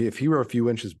 Look, if he were a few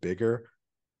inches bigger,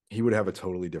 he would have a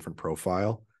totally different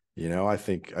profile. I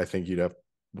think you'd have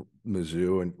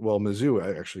Mizzou, and well,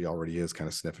 Mizzou actually already is kind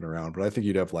of sniffing around, but I think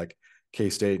you'd have like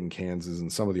K-State and Kansas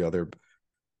and some of the other,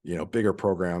 bigger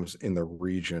programs in the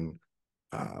region,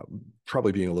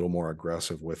 probably being a little more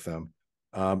aggressive with them.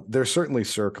 They're certainly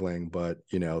circling, but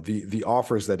the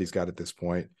offers that he's got at this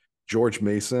point, George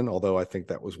Mason, although I think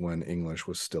that was when English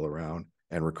was still around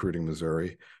and recruiting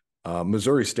Missouri.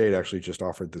 Missouri State actually just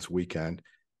offered this weekend,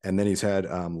 and then he's had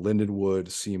Lindenwood,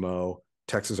 SEMO,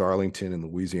 Texas Arlington, and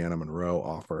Louisiana Monroe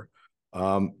offer.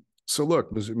 So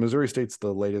look, Missouri State's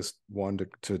the latest one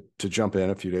to jump in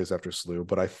a few days after SLU,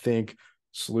 but I think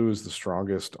SLU is the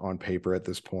strongest on paper at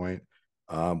this point.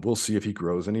 We'll see if he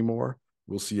grows anymore.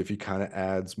 We'll see if he kind of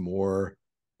adds more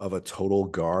of a total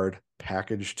guard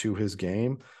package to his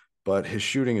game, but his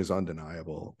shooting is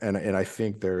undeniable. And I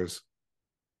think there's,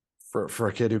 for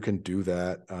a kid who can do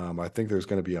that, I think there's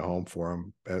going to be a home for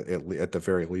him at the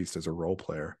very least as a role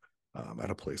player at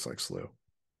a place like SLU.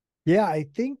 Yeah, I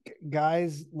think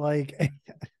guys like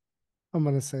I'm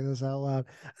gonna say this out loud.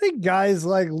 I think guys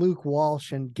like Luke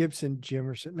Walsh and Gibson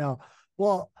Jimerson. No,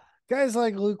 well, guys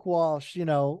like Luke Walsh,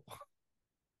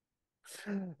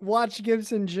 watch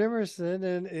Gibson Jimerson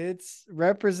and it's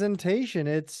representation.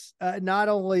 It's not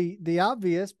only the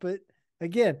obvious, but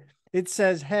again, it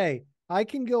says, hey, I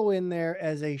can go in there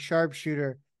as a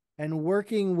sharpshooter and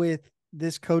working with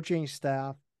this coaching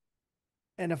staff.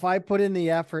 And if I put in the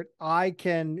effort, I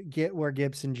can get where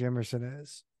Gibson Jimerson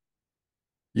is.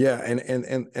 Yeah,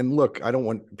 and look, I don't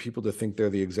want people to think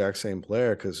they're the exact same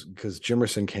player because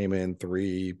Jimerson came in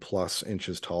 3+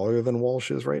 inches taller than Walsh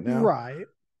is right now. Right.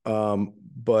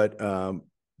 But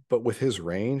with his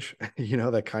range,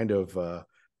 that kind of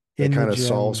In the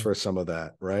solves gym. for some of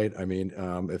that, right? I mean,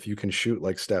 if you can shoot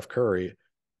like Steph Curry,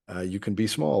 you can be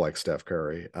small like Steph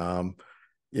Curry. Austin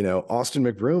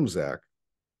McBroom, Zach,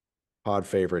 pod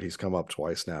favorite. He's come up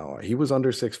twice now. He was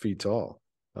under 6 feet tall.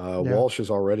 Yeah. Walsh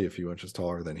is already a few inches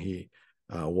taller than he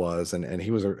was, and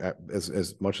he was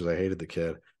as much as I hated the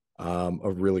kid, a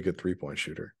really good 3-point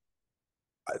shooter.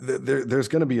 There's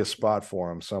going to be a spot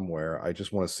for him somewhere. I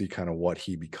just want to see kind of what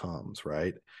he becomes,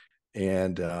 right?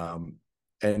 And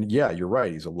yeah, you're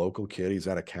right. He's a local kid. He's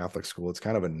at a Catholic school. It's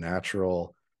kind of a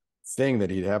natural thing that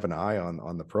he'd have an eye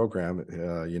on the program.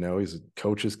 He's a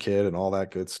coach's kid and all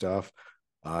that good stuff.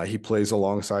 He plays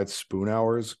alongside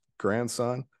Spoonhour's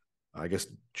grandson, I guess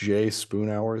Jay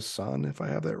Spoonhour's son, if I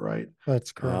have that right.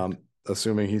 That's correct.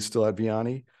 Assuming he's still at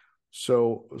Vianney.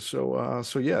 So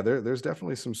yeah, there's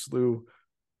definitely some SLU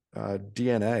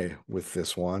DNA with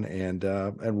this one, and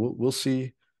we'll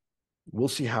see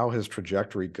how his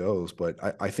trajectory goes. But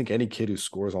I think any kid who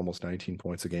scores almost 19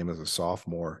 points a game as a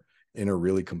sophomore in a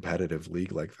really competitive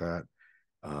league like that.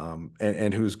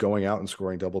 And who's going out and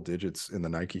scoring double digits in the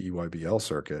Nike EYBL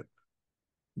circuit.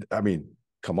 I mean,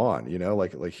 come on,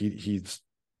 like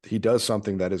he does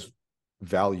something that is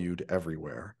valued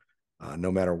everywhere,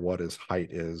 no matter what his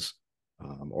height is,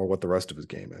 or what the rest of his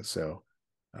game is. So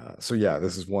yeah,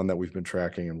 this is one that we've been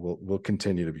tracking, and we'll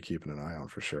continue to be keeping an eye on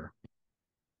for sure.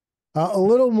 A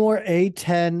little more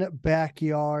A10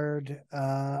 backyard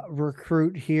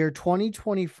recruit here,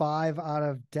 2025 out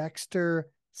of Dexter,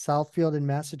 Southfield in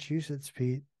Massachusetts,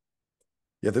 Pete.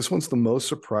 Yeah, this one's the most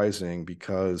surprising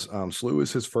because SLU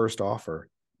is his first offer.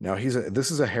 Now this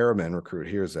is a Harriman recruit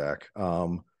here, Zach.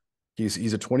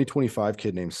 He's a 2025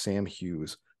 kid named Sam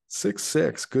Hughes,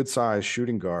 6'6", good size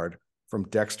shooting guard from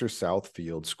Dexter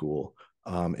Southfield School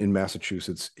in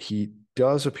Massachusetts. He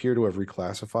does appear to have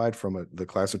reclassified from the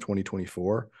class of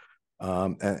 2024.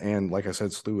 And like I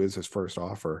said, SLU is his first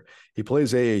offer. He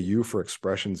plays AAU for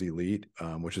Expressions Elite,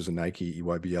 which is a Nike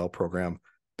EYBL program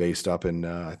based up in,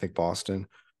 I think, Boston.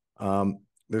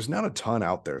 There's not a ton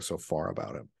out there so far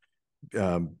about him.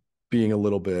 Being a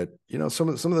little bit, some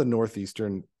of the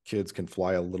Northeastern kids can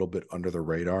fly a little bit under the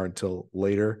radar until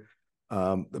later.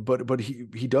 But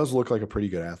he does look like a pretty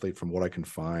good athlete from what I can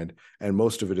find. And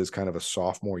most of it is kind of a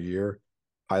sophomore year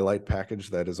highlight package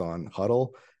that is on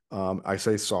Huddle. I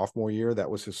say sophomore year.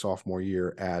 That was his sophomore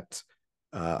year at,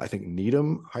 I think,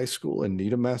 Needham High School in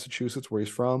Needham, Massachusetts, where he's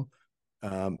from.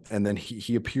 And then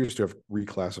he appears to have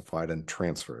reclassified and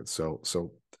transferred.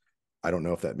 So I don't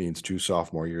know if that means 2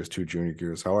 sophomore years, 2 junior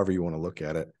years, however you want to look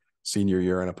at it. Senior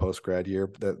year and a post-grad year,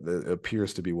 that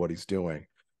appears to be what he's doing.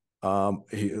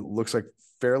 He looks like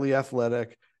fairly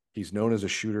athletic. He's known as a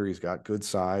shooter. He's got good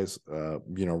size,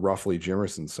 roughly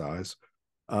Jimerson size.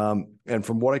 And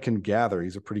from what I can gather,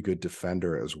 he's a pretty good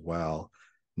defender as well.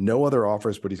 No other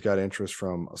offers, but he's got interest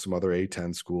from some other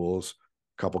A10 schools,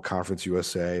 a couple Conference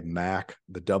USA, MAC,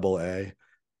 the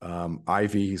AA,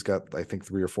 Ivy. He's got, I think,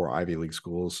 3 or 4 Ivy League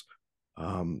schools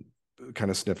kind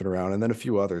of sniffing around, and then a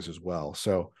few others as well.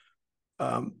 So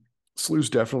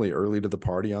SLU's definitely early to the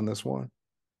party on this one.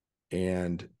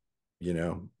 And,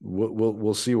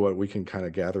 we'll see what we can kind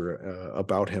of gather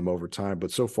about him over time.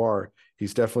 But so far,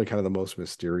 he's definitely kind of the most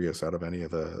mysterious out of any of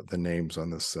the names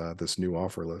on this new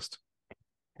offer list.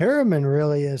 Harriman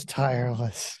really is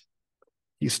tireless.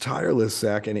 He's tireless,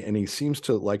 Zach, and he seems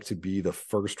to like to be the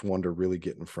first one to really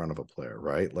get in front of a player,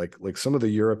 right? Like some of the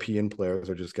European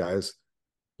players are just guys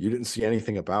you didn't see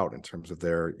anything about in terms of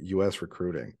their U.S.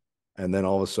 recruiting, and then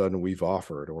all of a sudden we've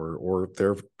offered or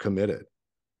they're committed.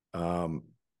 And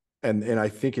I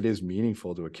think it is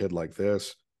meaningful to a kid like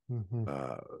this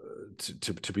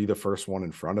to be the first one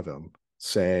in front of him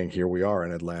saying, here we are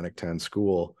in Atlantic 10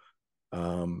 school.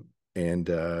 And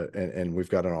we've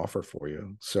got an offer for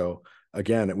you. So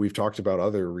again, we've talked about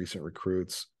other recent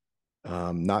recruits,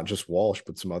 not just Walsh,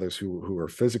 but some others who are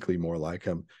physically more like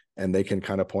him, and they can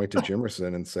kind of point to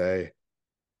Jimerson and say,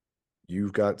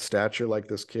 you've got stature like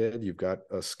this kid, you've got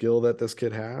a skill that this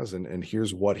kid has, and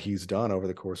here's what he's done over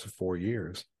the course of 4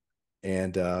 years.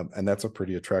 And that's a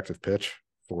pretty attractive pitch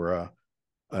for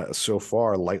so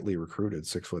far lightly recruited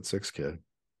 6'6" kid.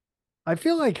 I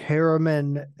feel like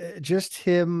Harriman, just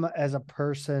him as a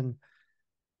person,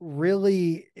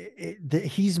 really,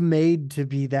 he's made to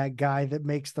be that guy that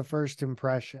makes the first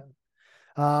impression.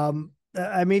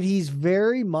 I mean, he's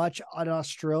very much an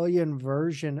Australian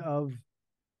version of,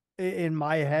 in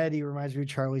my head, he reminds me of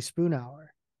Charlie Spoonhour.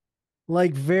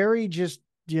 Like very just,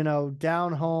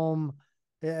 down home,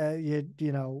 that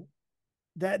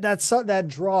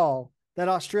drawl, that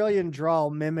Australian drawl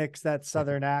mimics that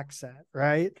Southern accent,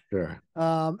 right? Sure.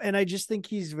 And I just think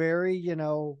he's very,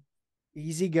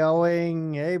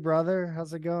 easygoing. Hey, brother,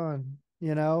 how's it going?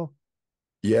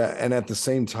 Yeah, and at the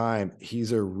same time,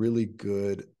 he's really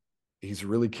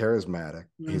charismatic.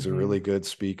 He's a really good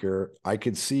speaker. I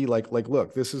could see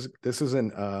look, this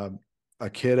isn't a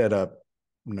kid at a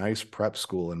nice prep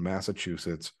school in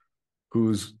Massachusetts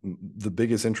whose the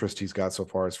biggest interest he's got so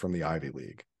far is from the Ivy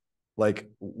League. Like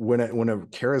when a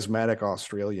charismatic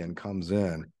Australian comes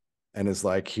in and is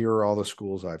like, here are all the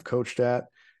schools I've coached at.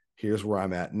 Here's where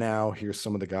I'm at now. Here's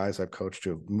some of the guys I've coached who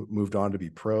have moved on to be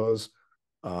pros.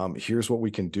 Here's what we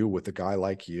can do with a guy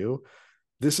like you.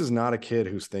 This is not a kid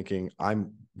who's thinking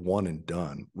I'm one and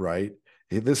done, right?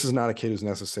 This is not a kid who's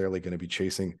necessarily going to be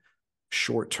chasing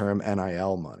short-term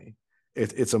NIL money.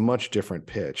 It's a much different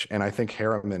pitch. And I think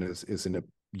Harriman is he's a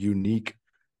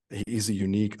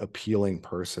unique, appealing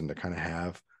person to kind of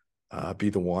have be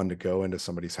the one to go into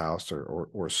somebody's house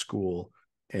or school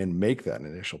and make that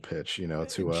initial pitch,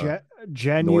 to a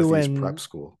genuine Northeast prep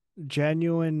school.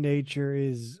 Genuine nature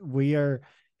is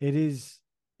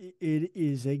it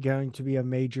is going to be a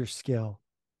major skill,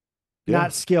 Yeah.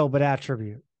 not skill, but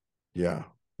attribute. Yeah.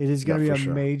 It is going to be for a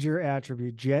sure. major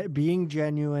attribute, being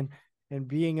genuine and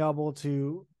being able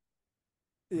to,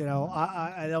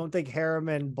 I don't think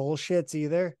Harriman bullshits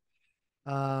either.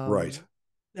 Right.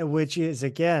 Which is,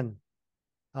 again,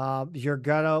 you're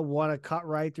going to want to cut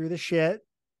right through the shit.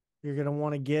 You're going to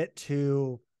want to get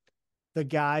to the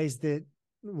guys that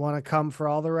want to come for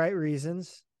all the right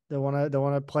reasons. They want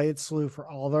to play it slew for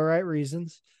all the right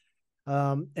reasons.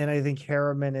 And I think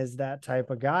Harriman is that type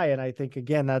of guy. And I think,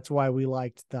 again, that's why we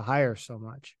liked the hire so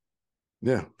much.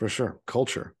 Yeah, for sure.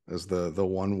 Culture is the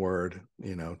one word,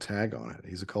 tag on it.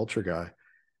 He's a culture guy.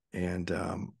 And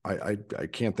I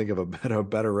can't think of a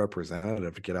better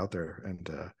representative to get out there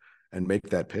and make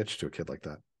that pitch to a kid like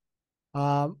that.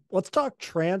 Let's talk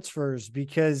transfers,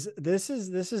 because this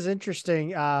is interesting.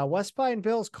 West Pine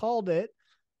Bills called it.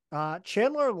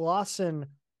 Chandler Lawson,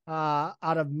 out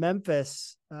of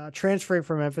Memphis, transferring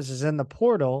from Memphis, is in the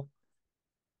portal.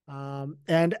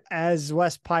 And as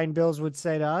West Pine Bills would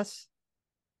say to us,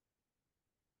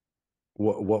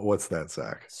 What's that,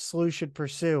 Zach? SLU should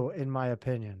pursue, in my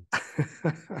opinion.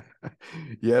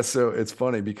 Yeah, so it's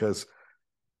funny because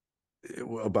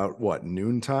about what,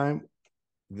 noontime,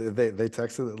 they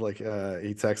texted, like,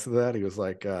 he texted that. He was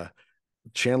like,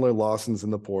 Chandler Lawson's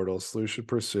in the portal, SLU should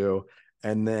pursue.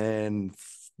 And then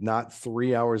not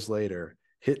 3 hours later,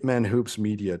 Hitman Hoops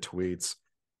Media tweets,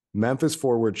 Memphis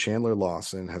forward Chandler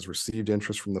Lawson has received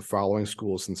interest from the following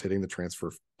schools since hitting the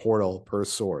transfer portal per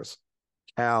source: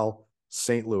 Cal,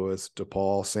 St. Louis,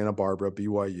 DePaul, Santa Barbara,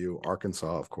 BYU,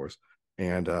 Arkansas, of course,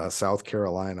 and South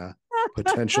Carolina.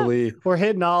 Potentially, we're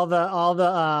hitting all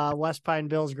the West Pine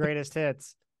Bills greatest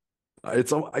hits.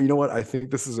 It's, you know what? I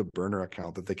think this is a burner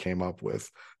account that they came up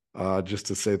with, just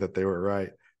to say that they were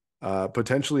right.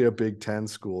 Potentially a Big Ten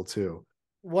school too.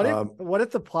 What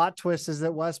if the plot twist is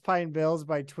that West Pine Bills,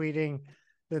 by tweeting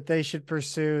that they should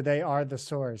pursue, they are the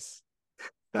source?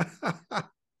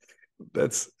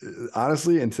 That's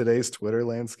honestly, in today's Twitter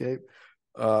landscape,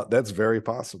 that's very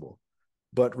possible.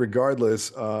 But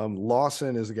regardless,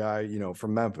 Lawson is a guy,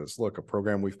 from Memphis. Look, a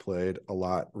program we've played a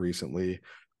lot recently.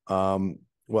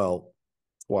 Well,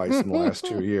 twice in the last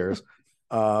 2 years.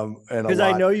 And because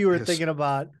I know you were thinking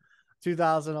about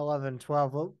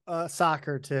 2011-12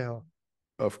 soccer too.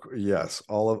 Yes,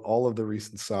 all of the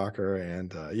recent soccer,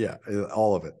 and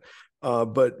all of it.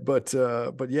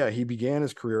 But yeah, he began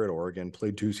his career at Oregon,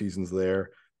 played 2 seasons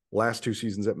there, last 2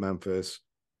 seasons at Memphis,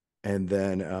 and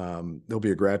then there'll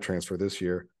be a grad transfer this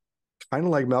year. Kind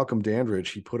of like Malcolm Dandridge,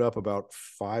 he put up about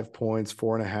 5 points,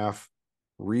 4.5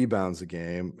 rebounds a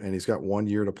game, and he's got 1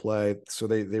 year to play. So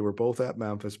they were both at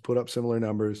Memphis, put up similar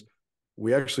numbers.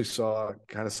 We actually saw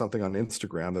kind of something on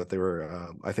Instagram that they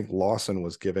were, I think Lawson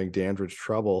was giving Dandridge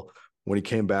trouble when he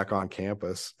came back on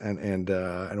campus, and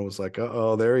it was like,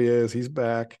 oh, there he is, he's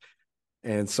back.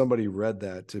 And somebody read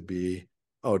that to be,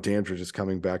 oh, Dandridge is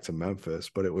coming back to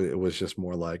Memphis, but it was just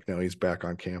more like, no, he's back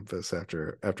on campus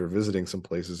after visiting some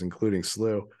places, including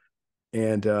SLU.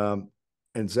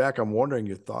 And Zach, I'm wondering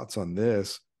your thoughts on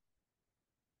this.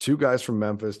 2 guys from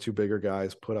Memphis, 2 bigger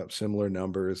guys, put up similar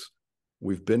numbers.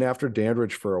 We've been after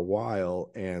Dandridge for a while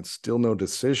and still no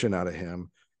decision out of him.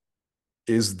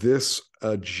 Is this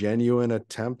a genuine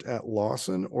attempt at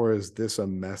Lawson, or is this a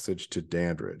message to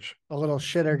Dandridge? A little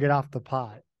shitter, get off the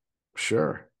pot.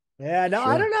 Sure. Yeah, no,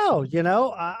 sure. I don't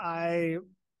know.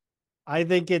 I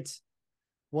think it's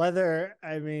whether,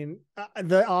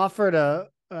 the offer to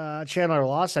Chandler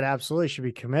Lawson absolutely should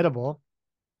be committable.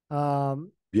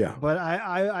 Yeah. But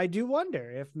I do wonder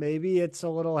if maybe it's a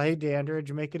little, hey,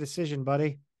 Dandridge, make a decision,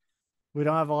 buddy. We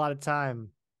don't have a lot of time.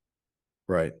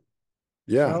 Right.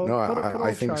 Yeah, so no,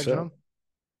 I think so.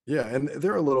 Yeah, and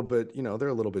they're a little bit, they're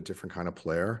a little bit different kind of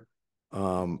player.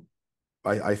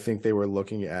 I think they were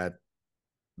looking at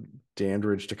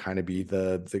Dandridge to kind of be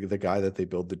the guy that they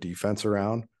build the defense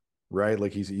around, right?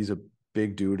 Like he's a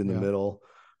big dude in the middle.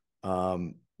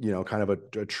 Kind of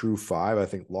a true 5. I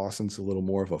think Lawson's a little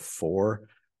more of a 4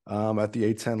 at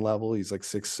the A10 level. He's like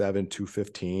 6'7",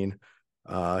 215.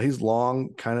 He's long,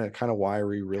 kind of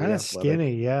wiry, really kind of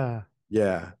skinny. Yeah.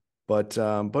 Yeah. But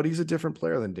he's a different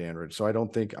player than Dandridge. So I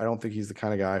don't think he's the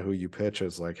kind of guy who you pitch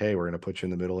as like, hey, we're going to put you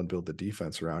in the middle and build the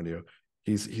defense around you.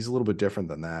 He's a little bit different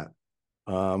than that.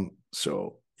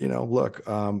 So, look,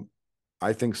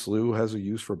 I think SLU has a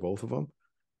use for both of them.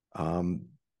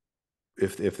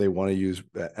 If they want to use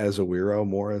Azawiro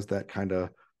more as that kind of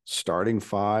starting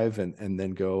 5 and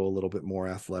then go a little bit more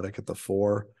athletic at the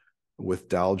 4 with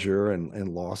Dalger and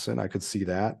Lawson, I could see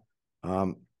that.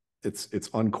 It's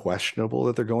unquestionable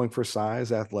that they're going for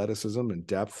size, athleticism, and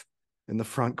depth in the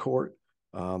front court.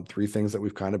 Three things that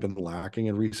we've kind of been lacking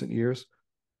in recent years,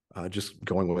 just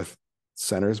going with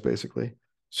centers basically.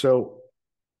 So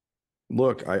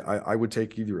look, I would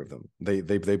take either of them.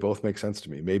 They both make sense to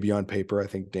me. Maybe on paper, I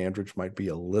think Dandridge might be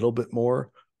a little bit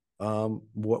more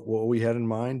what we had in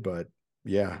mind, but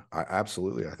yeah,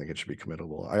 absolutely. I think it should be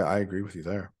committable. I agree with you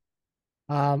there.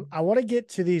 I want to get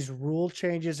to these rule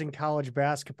changes in college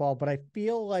basketball, but I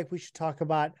feel like we should talk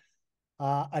about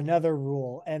another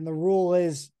rule. And the rule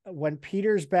is when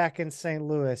Peter's back in St.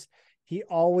 Louis, he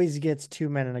always gets 2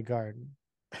 men in a garden.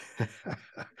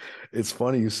 It's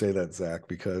funny you say that, Zach,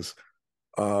 because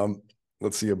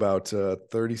let's see, about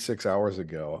 36 hours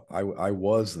ago, I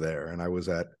was there and I was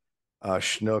at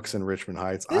Schnucks in Richmond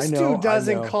Heights. This dude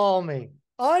doesn't call me.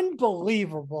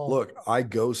 Unbelievable. Look, I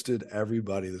ghosted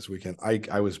everybody this weekend.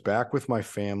 I was back with my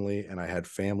family and I had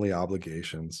family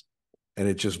obligations and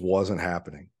it just wasn't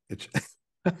happening.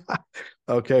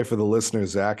 Okay, for the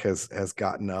listeners, Zach has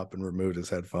gotten up and removed his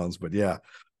headphones, but yeah.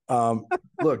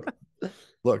 Look,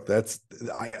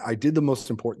 I did the most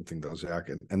important thing though, Zach,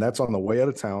 and that's on the way out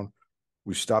of town.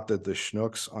 We stopped at the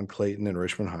Schnucks on Clayton in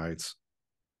Richmond Heights,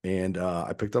 and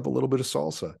I picked up a little bit of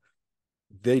salsa.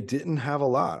 They didn't have a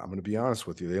lot. I'm going to be honest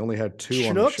with you. They only had two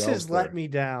on the shelves. Schnucks has let me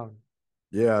down.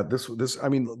 Yeah, I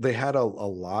mean, they had a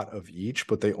lot of each,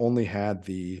 but they only had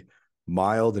the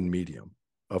mild and medium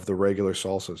of the regular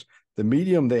salsas. The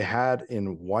medium they had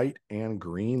in white and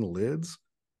green lids,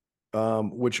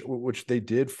 which they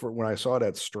did for when I saw it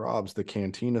at Straub's, the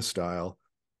Cantina style,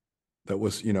 that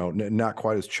was, not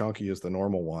quite as chunky as the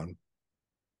normal one,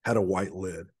 had a white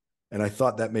lid. And I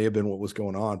thought that may have been what was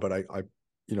going on, but I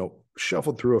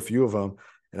shuffled through a few of them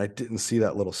and I didn't see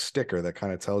that little sticker that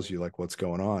kind of tells you like what's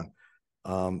going on.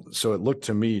 So it looked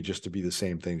to me just to be the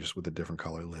same thing, just with a different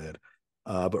color lid.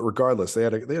 But regardless, they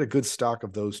had a good stock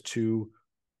of those two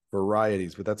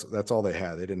varieties, but that's all they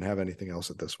had. They didn't have anything else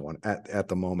at this one at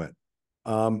the moment.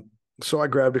 So I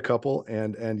grabbed a couple,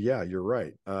 and yeah, you're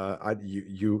right.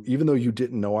 You even though you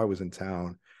didn't know I was in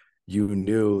town, you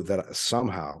knew that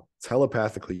somehow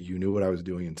telepathically you knew what I was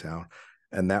doing in town,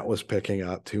 and that was picking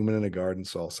up 2 Men in a Garden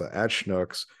salsa at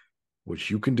Schnucks,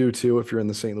 which you can do too if you're in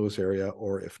the St. Louis area,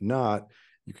 or if not,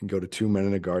 you can go to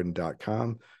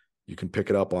twomeninagarden.com. You can pick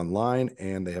it up online,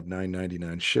 and they have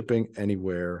 $9.99 shipping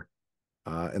anywhere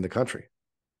in the country,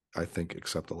 I think,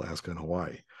 except Alaska and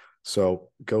Hawaii. So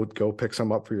go pick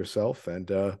some up for yourself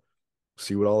and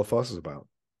see what all the fuss is about.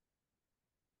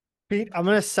 Pete, I'm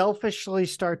going to selfishly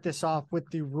start this off with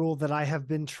the rule that I have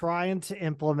been trying to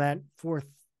implement for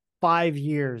 5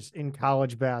 years in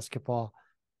college basketball.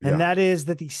 And that is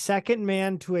that the second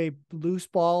man to a loose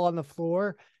ball on the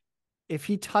floor, if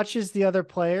he touches the other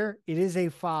player, it is a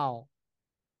foul.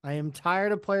 I am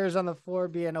tired of players on the floor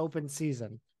being open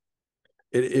season.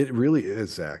 It really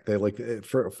is, Zach. They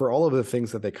for all of the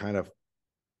things that they kind of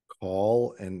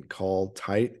call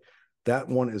tight. That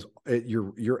one is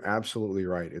you're absolutely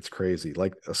right. It's crazy.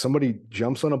 Like somebody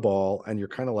jumps on a ball and you're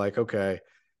kind of like, okay,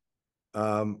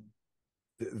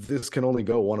 this can only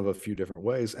go one of a few different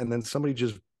ways, and then somebody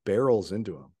just barrels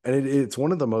into him, and it's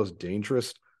one of the most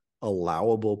dangerous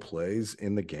allowable plays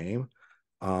in the game.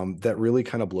 That really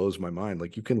kind of blows my mind.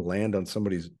 Like you can land on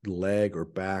somebody's leg or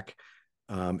back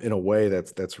in a way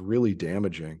that's really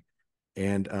damaging.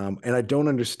 And I don't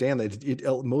understand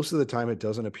that most of the time it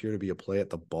doesn't appear to be a play at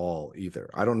the ball either.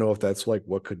 I don't know if that's like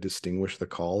what could distinguish the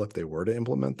call if they were to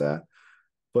implement that,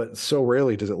 but so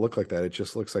rarely does it look like that. It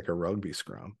just looks like a rugby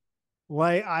scrum.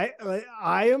 Like I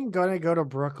am going to go to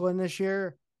Brooklyn this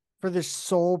year for the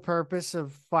sole purpose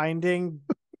of finding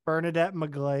Bernadette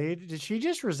McGlade. Did she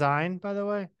just resign, by the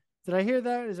way? Did I hear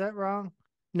that? Is that wrong?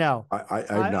 No. I've not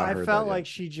heard that. I felt like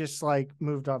she just like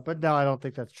moved on, but no, I don't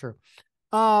think that's true.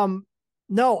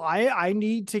 No, I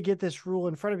need to get this rule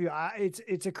in front of you.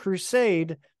 It's a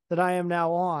crusade that I am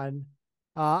now on.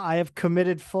 I have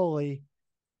committed fully.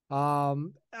 I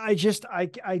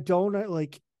don't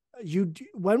like you.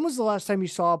 When was the last time you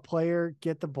saw a player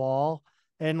get the ball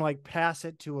and like pass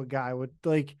it to a guy with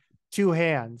like two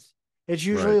hands? It's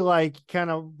usually like kind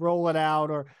of roll it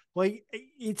out, or like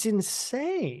it's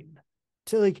insane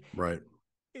to like, right.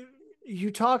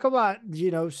 You talk about,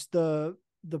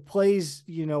 the plays,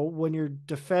 when you're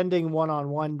defending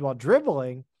one-on-one while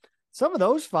dribbling, some of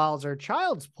those fouls are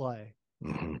child's play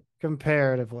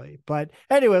comparatively. But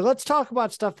anyway, let's talk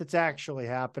about stuff that's actually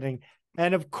happening.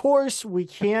 And of course we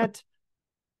cannot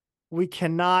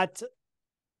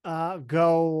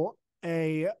go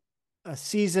a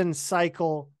season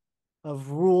cycle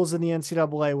of rules in the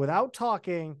NCAA without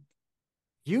talking,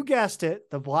 you guessed it,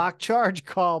 the block charge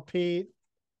call, Pete.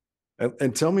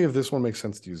 And tell me if this one makes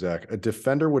sense to you, Zach. A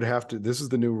defender would have to, this is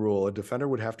the new rule, a defender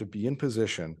would have to be in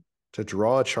position to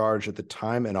draw a charge at the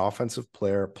time an offensive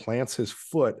player plants his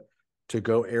foot to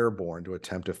go airborne to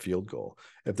attempt a field goal.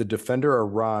 If the defender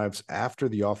arrives after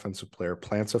the offensive player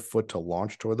plants a foot to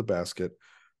launch toward the basket,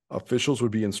 officials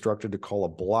would be instructed to call a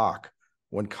block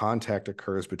when contact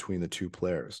occurs between the two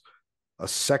players. A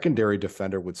secondary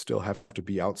defender would still have to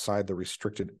be outside the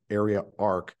restricted area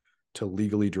arc to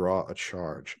legally draw a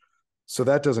charge. So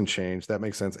that doesn't change. That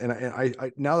makes sense. And I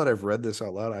now that I've read this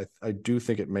out loud, I do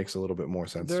think it makes a little bit more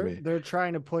sense to me. They're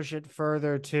trying to push it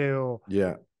further to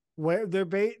where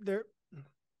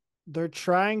they're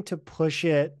trying to push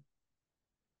it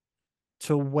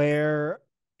to where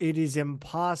it is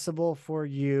impossible for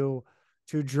you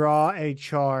to draw a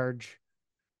charge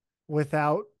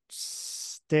without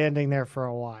standing there for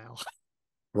a while.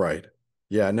 Right.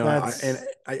 Yeah. No.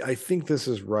 I think this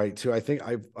is right too. I think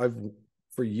I've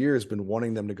for years been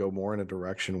wanting them to go more in a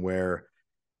direction where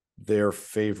they're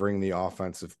favoring the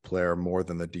offensive player more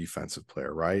than the defensive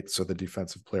player, right? So the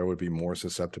defensive player would be more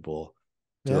susceptible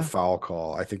to the foul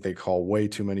call. I think they call way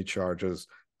too many charges.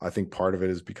 I think part of it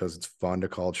is because it's fun to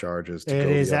call charges. That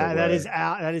is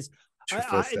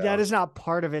not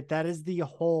part of it. That is the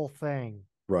whole thing.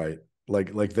 Right.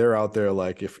 Like they're out there.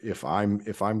 Like if I'm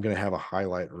going to have a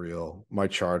highlight reel, my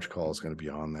charge call is going to be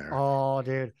on there. Oh,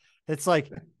 dude. It's like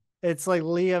not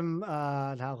Liam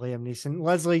Neeson,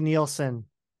 Leslie Nielsen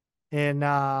in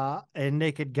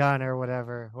Naked Gun or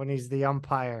whatever, when he's the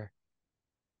umpire.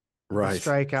 Right.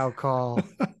 Strikeout call.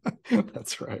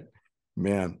 That's right.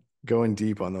 Man, going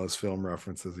deep on those film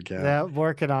references again. Yeah,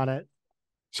 working on it.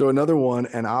 So another one,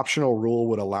 an optional rule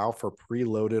would allow for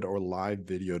preloaded or live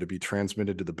video to be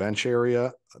transmitted to the bench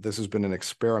area. This has been an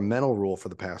experimental rule for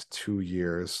the past 2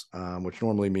 years, which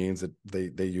normally means that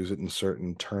they use it in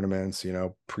certain tournaments,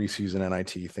 preseason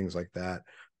NIT, things like that.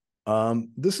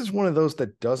 This is one of those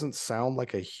that doesn't sound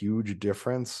like a huge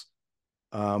difference.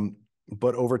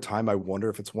 But over time, I wonder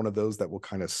if it's one of those that will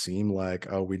kind of seem like,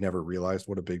 oh, we never realized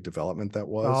what a big development that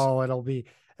was. Oh, it'll be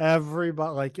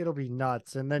it'll be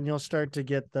nuts. And then you'll start to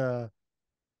get the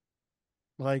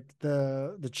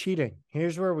cheating.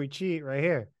 Here's where we cheat right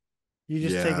here. You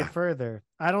just take it further.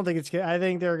 I don't think it's good. I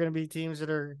think there are going to be teams that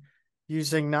are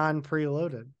using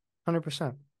non-preloaded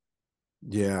 100%.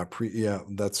 Yeah.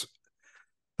 That's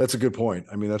a good point.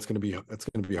 I mean, that's going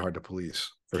to be hard to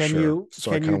police. Can you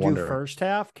do first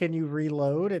half? Can you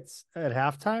reload? It's at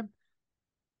halftime.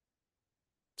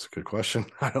 It's a good question.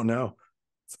 I don't know.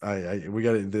 We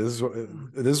got it. This is one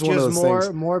of those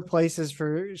things. More places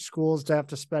for schools to have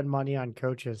to spend money on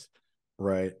coaches.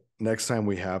 Right. Next time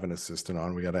we have an assistant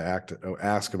on, we got to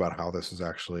ask about how this is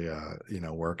actually,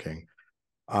 working.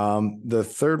 The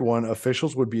third one,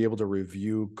 officials would be able to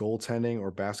review goaltending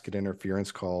or basket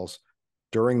interference calls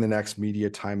during the next media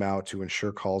timeout to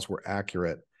ensure calls were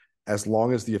accurate, as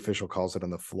long as the official calls it on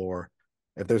the floor.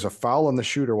 If there's a foul on the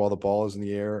shooter while the ball is in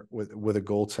the air with a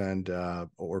goaltend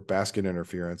or basket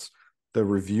interference, the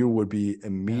review would be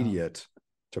immediate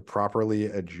to properly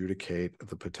adjudicate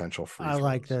the potential free throws.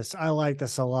 I like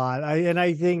this a lot.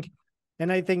 I think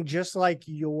just like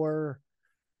your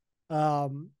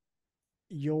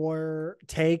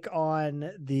take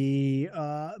on the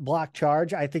block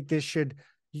charge, I think this should.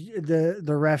 The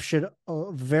ref should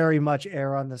very much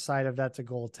err on the side of that's a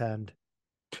goaltend.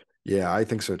 Yeah, I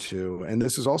think so too. And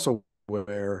this is also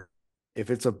where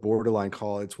if it's a borderline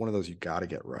call, it's one of those you got to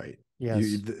get right. Yes.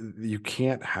 You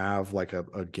can't have like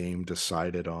a game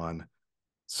decided on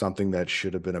something that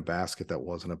should have been a basket that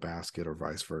wasn't a basket or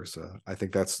vice versa. I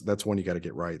think that's one you got to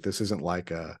get right. This isn't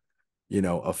like a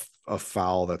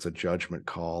foul that's a judgment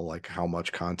call, like how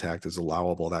much contact is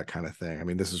allowable, that kind of thing. I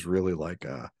mean, this is really like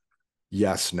a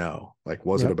yes, no, like,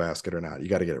 was it a basket or not? You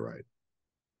got to get it right.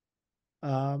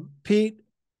 Pete,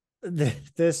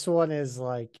 this one is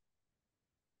like,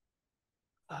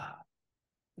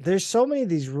 there's so many of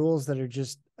these rules that are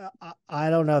just, I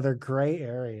don't know. They're gray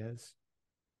areas.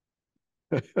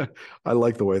 I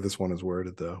like the way this one is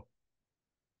worded though.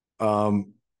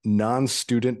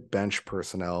 Non-student bench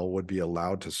personnel would be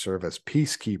allowed to serve as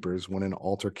peacekeepers when an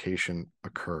altercation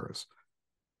occurs.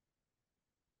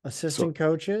 Assistant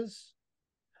coaches,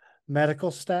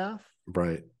 medical staff.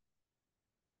 Right.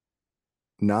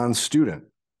 Non-student.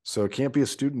 So it can't be a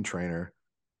student trainer,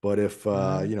 but if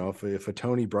if a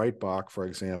Tony Breitbach, for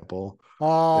example,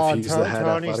 if he's the head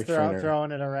athletic trainer,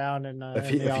 throwing it around, and if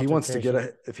he wants to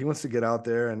get out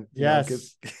there and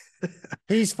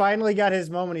he's finally got his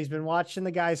moment. He's been watching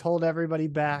the guys hold everybody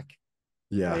back.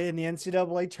 Yeah, in the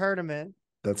NCAA tournament.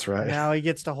 That's right. Now he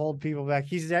gets to hold people back.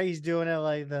 He's doing it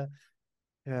like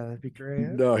Yeah, that'd be great.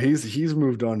 No, he's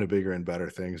moved on to bigger and better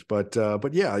things. But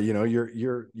yeah,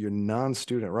 you're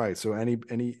non-student, right? So any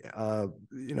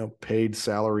paid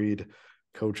salaried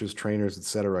coaches, trainers,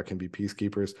 etc. can be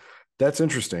peacekeepers. That's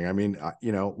interesting. I mean,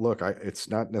 look, it's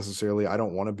not necessarily I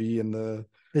don't want to be in the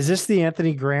Is this the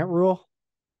Anthony Grant rule?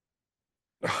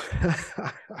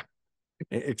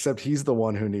 except he's the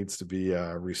one who needs to be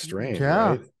restrained, Yeah,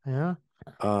 right? yeah.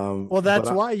 Well, that's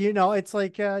But why, it's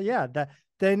like, that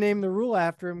they named the rule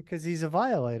after him because he's a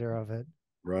violator of it.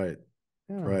 right,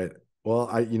 Yeah. right. Well,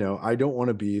 I don't want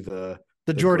to be the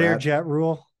The the Jordair grad jet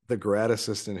rule. the grad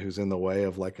assistant who's in the way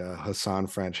of like a Hassan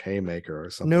French haymaker or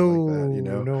something like that.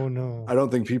 No, no, no. I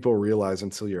don't think people realize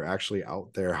until you're actually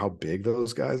out there how big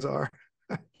those guys are,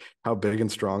 how big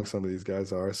and strong some of these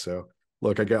guys are. So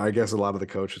look, I guess a lot of the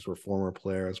coaches were former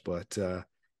players, but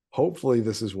hopefully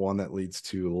this is one that leads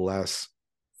to less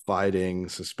fighting,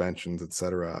 suspensions,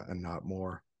 etc., and not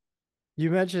more. You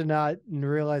mentioned not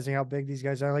realizing how big these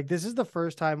guys are. Like, this is the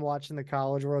first time watching the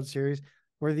College World Series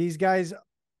where these guys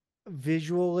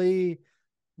visually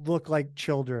look like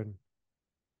children.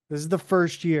 This is the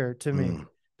first year to me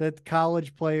that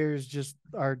college players just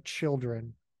are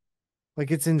children. Like,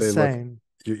 it's They look insane.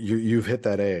 you've hit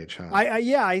that age, huh?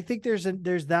 I think there's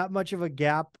that much of a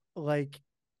gap, like,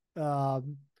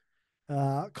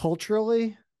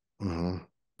 culturally. Mm-hmm.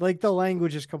 Like, the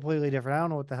language is completely different. I don't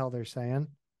know what the hell they're saying.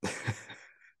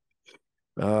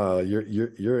 You're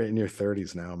in your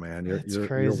 30s now, man. It's You're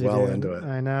crazy, well dude. into it.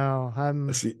 I know.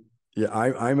 See, yeah,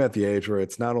 I'm at the age where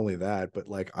it's not only that, but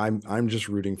like I'm just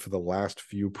rooting for the last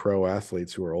few pro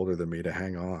athletes who are older than me to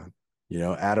hang on.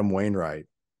 Adam Wainwright,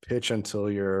 pitch until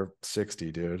you're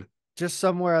 60, dude. Just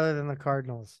somewhere other than the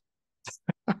Cardinals.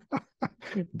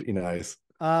 Be nice.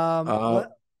 I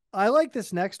like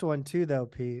this next one too, though,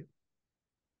 Pete.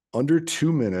 Under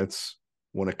 2 minutes,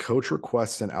 when a coach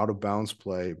requests an out of bounds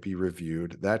play be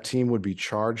reviewed, that team would be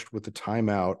charged with the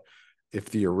timeout if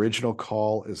the original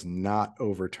call is not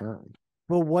overturned.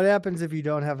 Well, what happens if you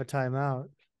don't have a timeout?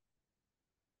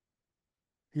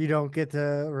 You don't get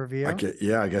to review? I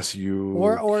guess you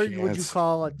or would you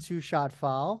call a 2-shot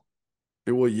foul?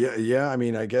 Well, yeah. I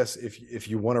mean, I guess if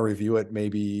you want to review it,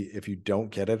 maybe if you don't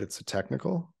get it, it's a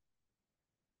technical.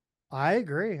 I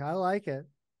agree. I like it.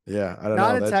 Yeah, I don't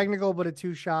know. Not a technical, but a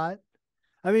 2-shot.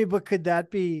 I mean, but could that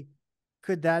be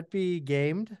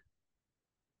gamed?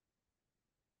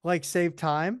 Like, save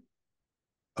time?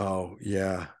 Oh,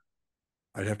 yeah.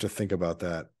 I'd have to think about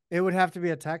that. It would have to be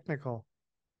a technical.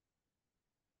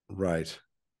 Right.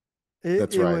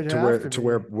 That's right. To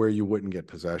where you wouldn't get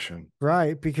possession.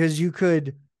 Right, because you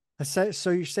could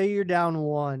so you say you're down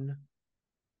 1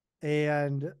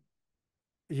 and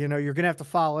you're going to have to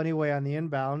foul anyway on the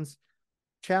inbounds.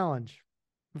 Challenge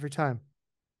every time.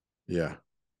 Yeah.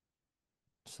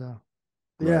 So,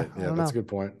 right. Yeah, that's a good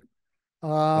point.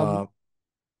 Go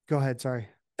ahead. Sorry.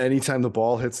 Anytime the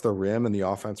ball hits the rim and the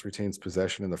offense retains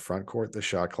possession in the front court, the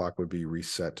shot clock would be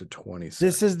reset to 20 seconds.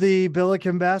 This is the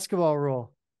Billiken basketball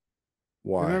rule.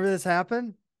 Why? Remember this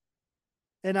happened?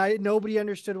 And nobody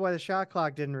understood why the shot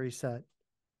clock didn't reset.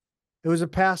 It was a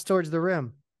pass towards the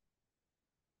rim.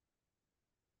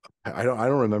 I don't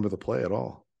remember the play at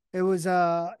all. It was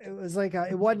like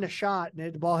it wasn't a shot,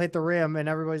 and the ball hit the rim, and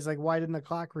everybody's like, "Why didn't the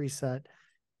clock reset?"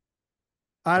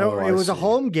 It was a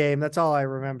home game. That's all I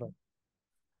remember.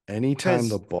 Anytime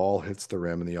the ball hits the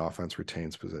rim and the offense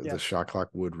retains possession, the shot clock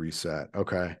would reset.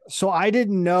 Okay. So I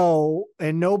didn't know,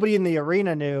 and nobody in the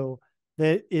arena knew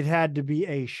that it had to be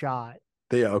a shot.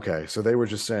 Okay. So they were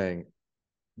just saying,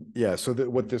 yeah. So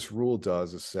what this rule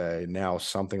does is say now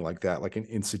something like that, like an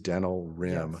incidental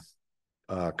rim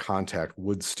contact,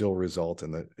 would still result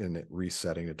in it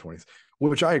resetting to 20,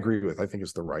 which I agree with. I think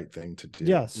is the right thing to do.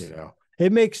 Yes.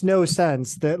 It makes no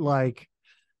sense that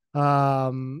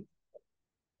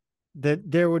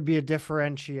that there would be a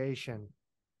differentiation.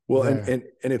 Well, and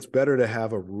it's better to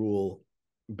have a rule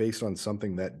based on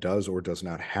something that does or does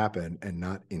not happen and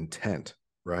not intent,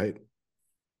 right?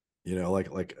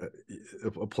 Like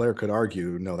a player could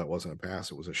argue, no, that wasn't a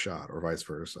pass, it was a shot, or vice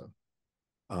versa.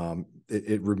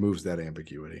 It removes that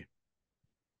ambiguity.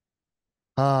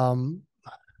 I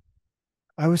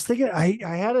was thinking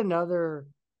I had another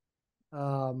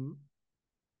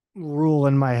rule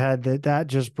in my head that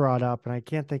just brought up, and I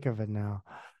can't think of it now.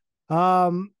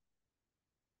 How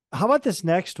about this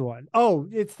next one? Oh,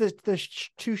 it's the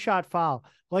 2-shot foul.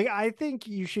 Like, I think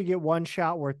you should get 1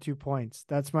 shot worth 2 points.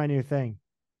 That's my new thing.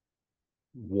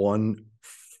 1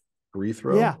 free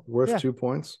throw worth 2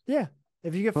 points? Yeah.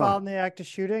 If you get fouled in the act of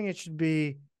shooting, it should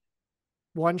be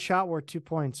 1 shot worth 2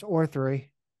 points or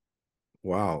 3.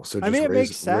 Wow. So I just mean, it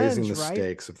makes raising sense, the right?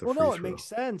 stakes of the Well, free no, it throw. makes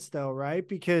sense though, right?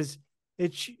 Because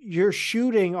you're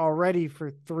shooting already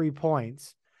for 3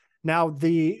 points. Now,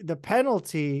 the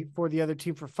penalty for the other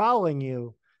team for fouling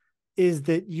you is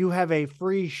that you have a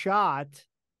free shot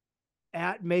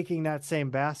at making that same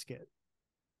basket.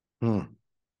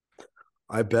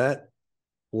 I bet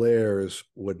players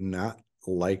would not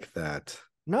like that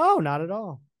No, not at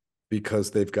all.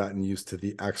 because they've gotten used to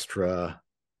the extra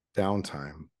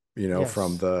downtime,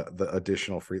 from Yes. the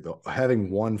additional free throw.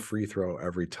 Having one free throw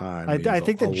every time I means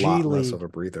think a lot less of a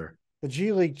breather. The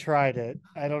G League tried it.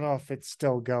 I don't know if it's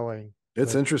still going.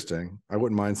 It's interesting. I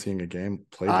wouldn't mind seeing a game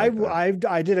played I like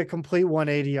that. I did a complete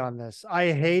 180 on this.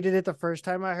 I hated it the first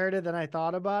time I heard it. Then I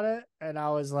thought about it, and I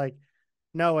was like,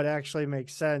 no, it actually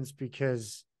makes sense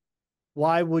because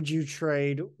why would you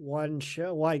trade one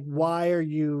shot? Why are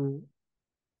you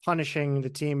punishing the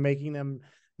team, making them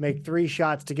make 3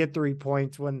 shots to get 3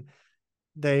 points when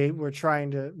they were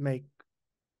trying to make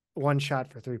one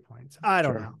shot for 3 points? I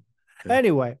don't know. Yeah.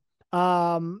 Anyway,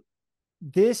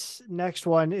 this next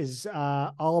one is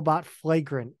all about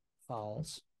flagrant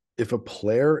fouls. If a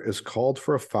player is called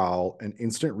for a foul, and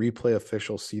instant replay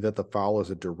officials see that the foul is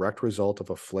a direct result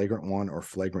of a flagrant 1 or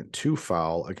flagrant 2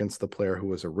 foul against the player who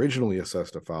was originally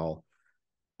assessed a foul,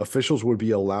 officials would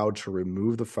be allowed to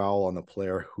remove the foul on the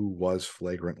player who was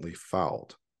flagrantly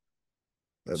fouled.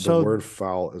 The word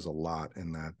foul is a lot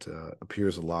in that,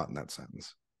 appears a lot in that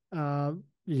sentence.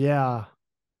 Yeah.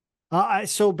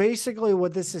 So basically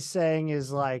what this is saying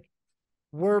is like,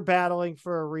 we're battling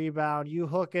for a rebound. You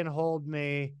hook and hold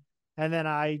me, and then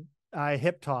I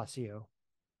hip toss you.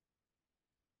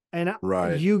 And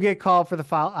right. You get called for the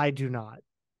foul. I do not.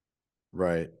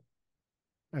 Right.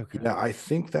 Okay. Yeah, I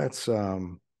think that's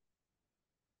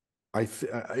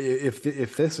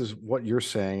if this is what you're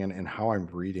saying and how I'm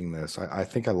reading this, I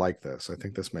think I like this. I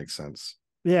think this makes sense.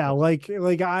 Yeah, like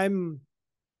I'm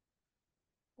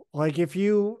like, if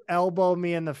you elbow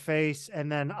me in the face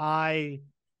and then I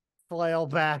flail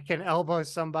back and elbow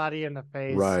somebody in the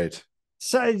face. Right.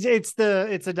 So it's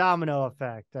a domino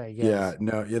effect, I guess. Yeah,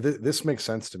 no, yeah, this makes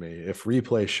sense to me. If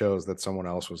replay shows that someone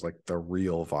else was like the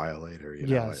real violator,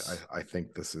 yes. I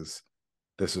think this is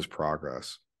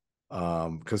progress.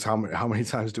 Because how many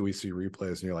times do we see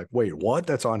replays and you're like, wait, what?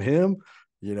 That's on him,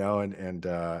 and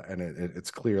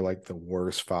it's clear like the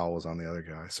worst foul was on the other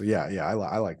guy. So yeah,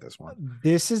 I like this one.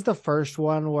 This is the first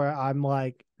one where I'm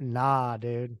like, nah,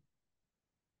 dude.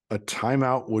 A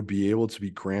timeout would be able to be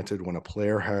granted when a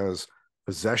player has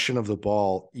possession of the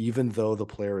ball, even though the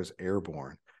player is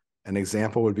airborne. An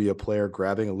example would be a player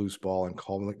grabbing a loose ball and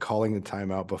calling the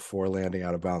timeout before landing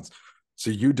out of bounds.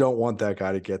 So you don't want that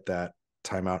guy to get that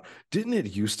timeout. Didn't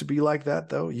it used to be like that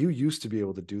though? You used to be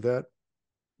able to do that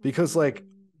because like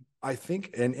I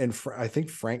think I think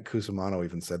Frank Cusimano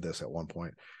even said this at one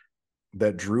point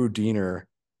that Drew Diener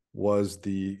was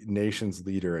the nation's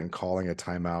leader in calling a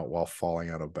timeout while falling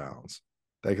out of bounds.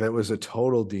 Like that was a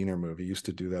total Diener move. He used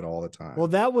to do that all the time. Well,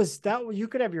 you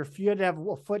could have you had to have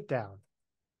a foot down.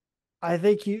 I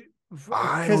think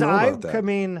I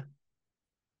mean,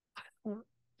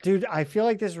 dude, I feel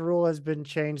like this rule has been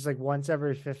changed like once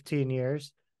every 15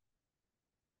 years.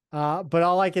 But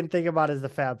all I can think about is the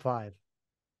Fab Five.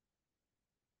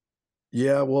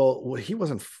 Yeah, well, he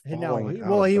wasn't falling.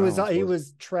 He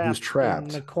was trapped in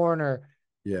the corner.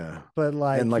 Yeah, but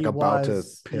like and like about to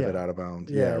pivot out of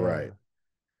bounds. Yeah, right.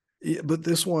 Yeah, but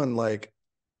this one, like,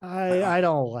 I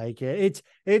don't like it.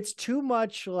 It's too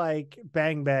much like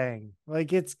bang bang.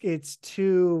 Like it's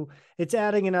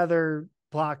adding another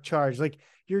block charge. Like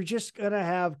you're just gonna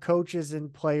have coaches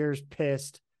and players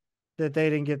pissed that they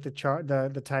didn't get the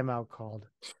timeout called.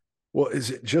 Well,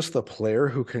 is it just the player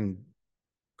who can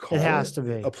call it? Has to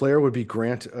be. A player would be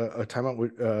granted a timeout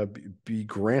would be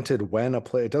granted when a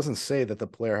play. It doesn't say that the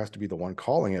player has to be the one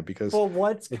calling it because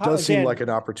it does seem like an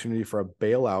opportunity for a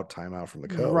bailout timeout from the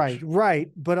coach. Right.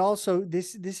 But also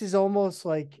this is almost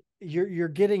like you're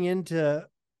getting into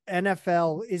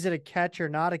NFL, is it a catch or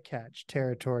not a catch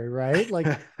territory, right?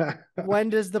 Like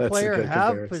when does the player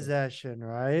have possession,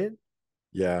 right?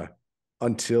 Yeah.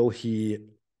 Until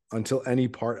any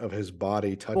part of his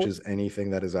body touches anything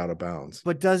that is out of bounds.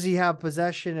 But does he have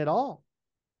possession at all?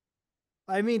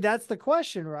 I mean, that's the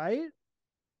question, right?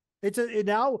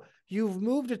 Now you've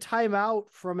moved a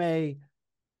timeout from a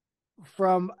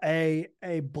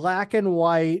black and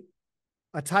white,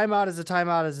 a timeout is a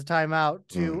timeout is a timeout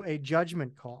to a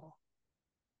judgment call.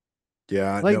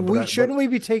 Yeah. Like shouldn't we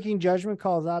be taking judgment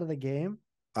calls out of the game?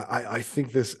 I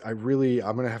think this, I'm going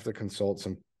to have to consult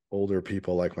some older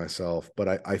people like myself, but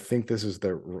I think this is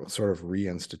the sort of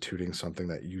reinstituting something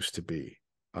that used to be.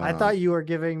 I thought you were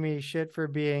giving me shit for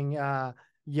being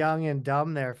young and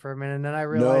dumb there for a minute, and then I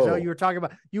realized, oh, No,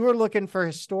 you were looking for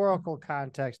historical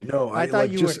context. no, I I thought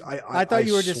like you were just I thought I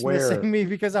you were dismissing swear, me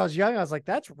because I was young. I was like,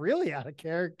 that's really out of I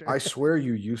character. swear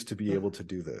you used to be able to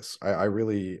do this. I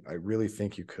really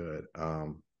think you could.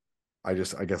 I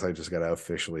guess I just got to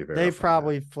officially They verify that.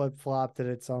 probably flip flopped it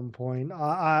at some point.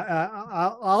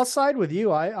 I'll side with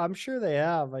you. I'm sure they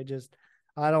have.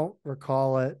 I don't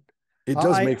recall it. It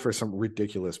does I make for some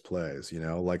ridiculous plays,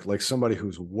 like somebody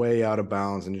who's way out of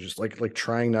bounds and you're just like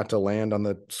trying not to land on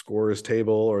the scorer's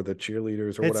table or the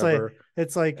cheerleaders or whatever.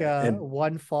 it's like And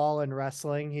one fall in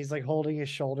wrestling. He's like holding his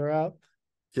shoulder up.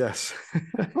 yes,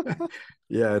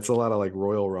 yeah, it's a lot of like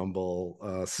Royal Rumble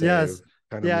save Yes.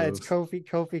 kind of Yeah, it's moves.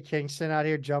 Kofi Kingston out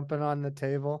here jumping on the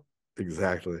table.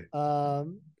 Exactly.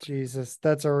 Jesus,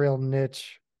 that's a real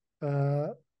niche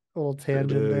little It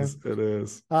tangent there. is. It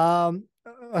is. Um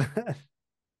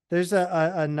there's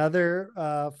another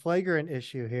flagrant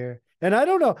issue here. And I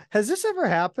don't know, has this ever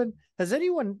happened? Has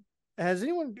anyone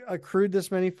accrued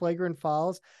this many flagrant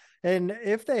fouls? And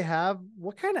if they have,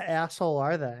 what kind of asshole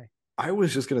are they? I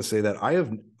was just gonna say that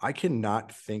I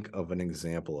cannot think of an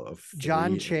example of John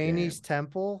three in a Chaney's game.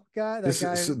 Temple guy, that This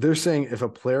guy. is, so they're saying if a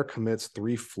player commits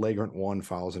 3 flagrant 1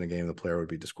 fouls in a game, the player would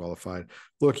be disqualified.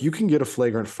 Look, you can get a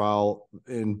flagrant foul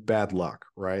in bad luck,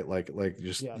 right? Like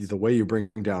just Yes. the way you bring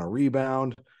down a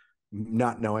rebound,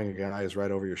 not knowing a guy is right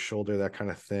over your shoulder, that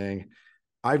kind of thing.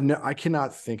 I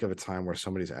cannot think of a time where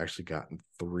somebody's actually gotten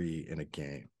 3 in a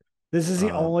game. This is the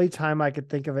Um, only time I could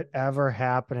think of it ever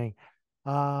happening.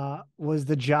 Was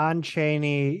the John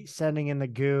Chaney sending in the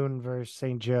goon versus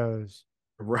St. Joe's.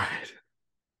 right.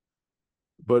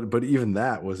 But even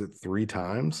that, was it 3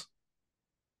 times?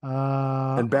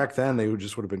 Uh, And back then they would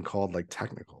have been called like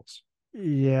technicals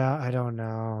yeah, I don't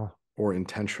know. or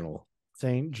intentional.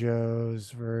 St. Joe's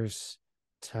versus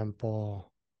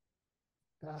Temple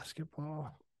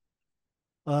basketball.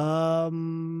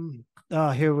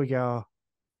 Here we go.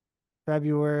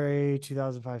 February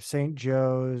 2005, St.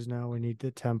 Joe's. Now we need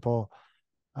the Temple.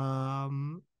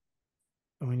 Um,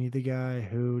 we need the guy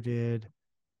who did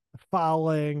the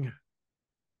fouling.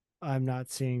 I'm not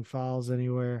seeing fouls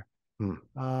anywhere. Hmm.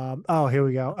 Oh, here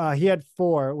we go. He had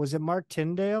 4. Was it Mark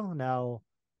Tyndale? No,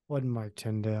 wasn't Mark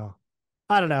Tyndale.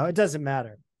 I don't know. It doesn't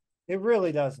matter. It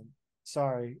really doesn't.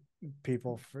 Sorry,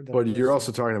 people for that are But you're listening.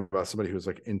 also talking about somebody who's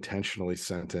like intentionally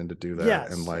sent in to do that,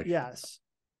 and Yes, like yes.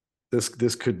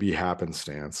 this could be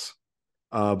happenstance.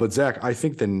 But Zach, I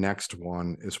think the next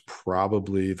one is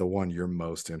probably the one you're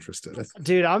most interested in.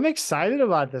 Dude, I'm excited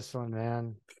about this one,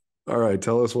 man. All right,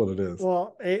 tell us what it is.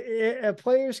 Well,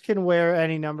 players can wear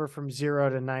any number from 0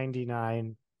 to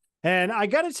 99. And I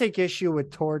got to take issue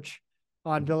with Torch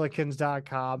on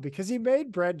Billikens.com because he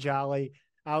made Brett Jolly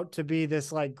out to be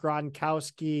this like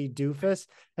Gronkowski doofus.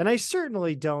 And I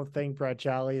certainly don't think Brett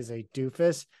Jolly is a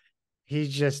doofus. He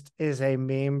just is a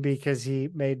meme because he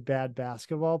made bad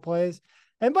basketball plays.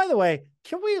 And by the way,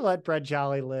 can we let Brett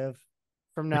Jolly live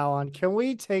from now on? Can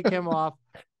we take him off?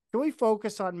 Can we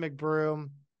focus on McBroom?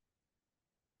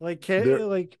 Like, They're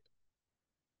like,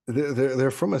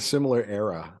 they're from a similar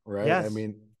era, right? I yes.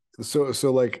 mean, so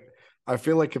like I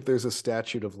feel like if there's a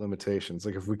statute of limitations,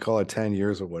 like if we call it 10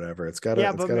 years or whatever, it's Yeah,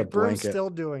 it's but got a McBroom's blanket. still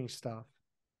doing stuff.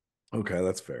 Okay,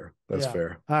 that's fair. That's Yeah.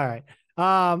 fair. All right.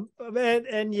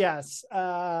 And yes,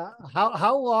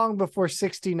 how long before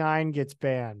 69 gets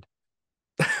banned?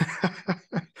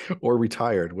 Or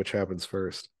retired, which happens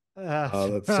first.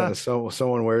 That's so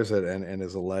someone wears it and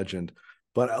is a legend.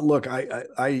 But look, I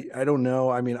don't know.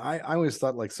 I mean, I always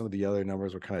thought like some of the other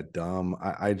numbers were kind of dumb.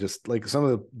 I just like some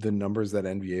of the numbers that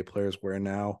NBA players wear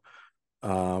now.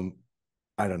 Um,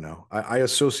 I don't know. I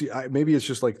associate maybe it's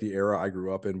just like the era I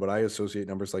grew up in, but I associate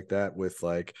numbers like that with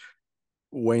like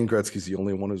Wayne Gretzky's the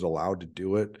only one who's allowed to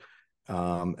do it.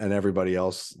 And everybody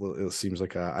else, it seems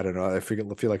like I don't know.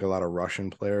 Feel like a lot of Russian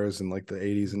players in like the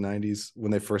 80s and 90s when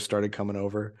they first started coming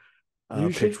over, you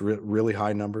should, picked really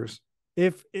high numbers.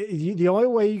 if the only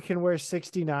way you can wear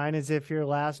 69 is if your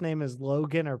last name is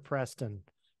Logan or Preston.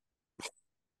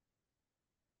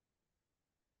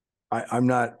 I'm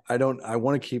not. I don't. I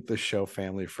want to keep the show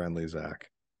family friendly, Zach.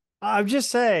 I'm just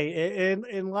saying,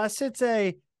 unless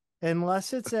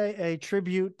it's a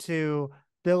tribute to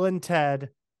Bill and Ted,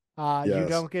 you Yes.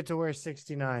 don't get to wear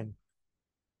 69.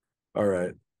 All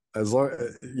right. As long.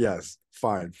 Yes.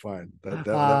 Fine. Fine. That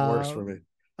works for me.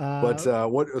 But Uh,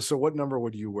 what? So what number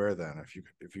would you wear then if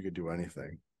you could do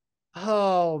anything?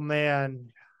 oh man,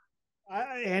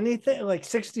 anything like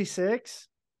 66.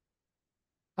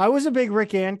 I was a big Rick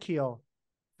Ankiel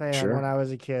fan when Sure. I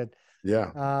was a kid.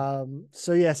 Yeah.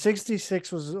 So yeah,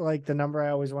 66 was like the number I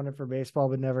always wanted for baseball,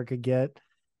 but never could get.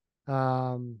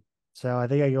 So I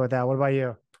think I go with that. What about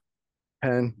you?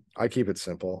 10. I keep it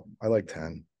simple. I like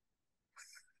 10.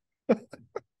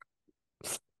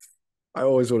 I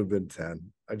always would have been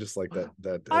 10. I just like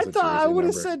that I as a thought I jersey would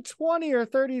have number. said 20 or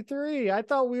 33. I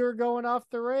thought we were going off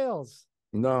the rails.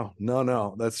 No.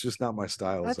 That's just not my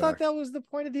style, I thought Zach. that was the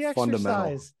point of the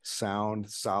Fundamental, exercise. sound,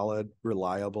 solid,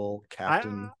 reliable,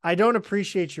 captain. I don't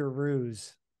appreciate your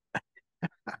ruse.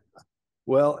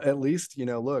 Well, at least,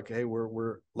 look, hey,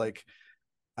 we're like,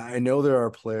 I know there are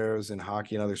players in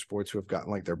hockey and other sports who have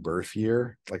gotten like their birth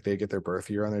year, like they get their birth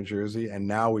year on their jersey. And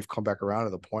now we've come back around to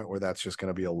the point where that's just going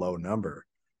to be a low number,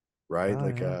 right? Oh,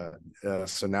 Like, yeah.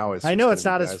 so now it's I just know going to it's be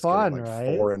not as guys getting fun, like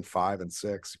right? 4 and 5 and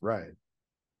 6, right?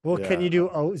 Well, can Yeah. you do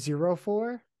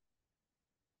 0-4?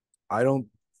 I don't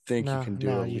think you No, can do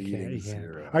no, a you can't. leading You can't.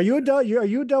 zero. Are you a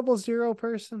 0-0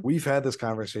 person? We've had this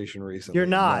conversation You're recently.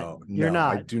 not. No, You're no,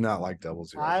 I not. do not like double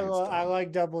zero. I think it's I dumb.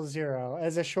 like 0-0. No.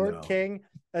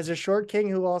 As a short king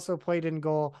who also played in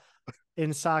goal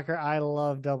in soccer, I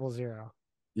love 0-0.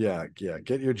 Yeah.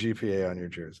 Get your GPA on your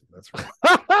jersey. That's right.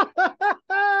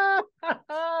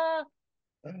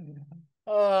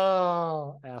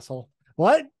 Oh, asshole.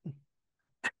 What?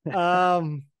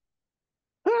 Um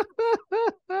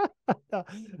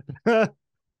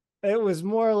It was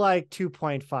more like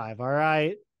 2.5. All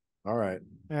right. All right.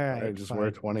 All I right, just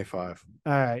wear fine. 25.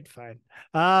 All right, fine.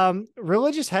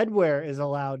 Religious headwear is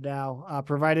allowed now,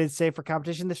 provided it's safe for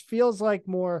competition. This feels like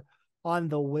more on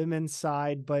the women's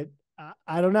side, but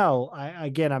I don't know.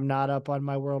 I'm not up on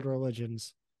my world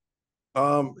religions.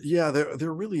 Yeah,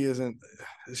 there really isn't.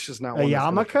 It's just not A one that's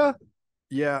gonna. yarmulke?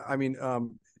 Yeah, I mean,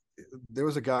 there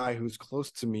was a guy who's close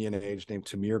to me in age named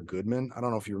Tamir Goodman. I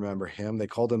don't know if you remember him. They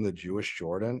called him the Jewish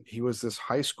Jordan. He was this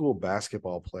high school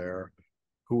basketball player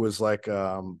who was like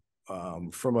from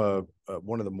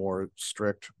one of the more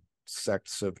strict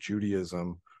sects of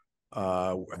Judaism.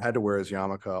 Had to wear his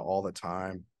yarmulke all the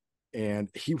time. And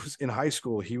he was in high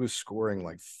school, he was scoring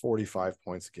like 45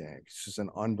 points a game. He's just an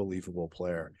unbelievable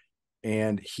player.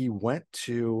 And he went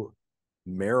to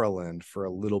Maryland for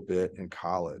a little bit in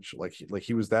college.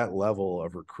 He was that level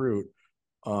of recruit.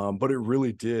 But it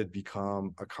really did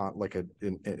become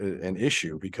an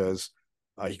issue because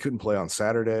he couldn't play on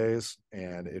Saturdays,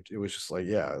 and it was just like,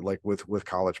 yeah, like with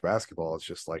college basketball, it's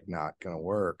just like not gonna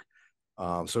work.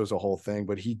 So it was a whole thing.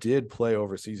 But he did play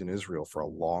overseas in Israel for a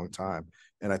long time,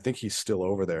 and I think he's still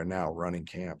over there now running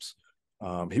camps.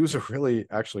 He was a really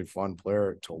actually fun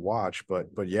player to watch, but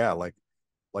yeah, like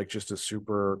just a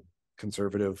super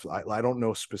conservative. I don't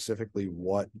know specifically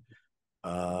what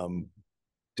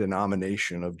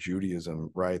denomination of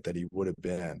Judaism, right, that he would have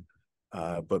been.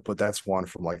 But that's one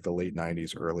from like the late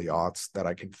 90s, early aughts that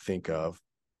I can think of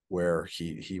where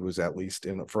he was at least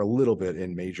in for a little bit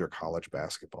in major college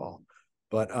basketball.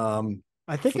 But for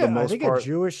the I most think a part,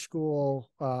 Jewish school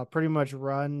pretty much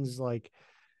runs like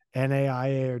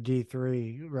NAIA or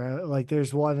D3, right? Like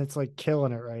there's one that's like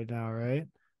killing it right now, right?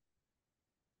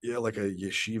 yeah, like a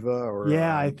yeshiva or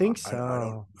Yeah, I think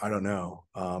so. I don't know.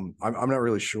 I'm not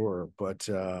really sure, but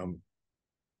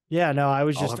Yeah, no, I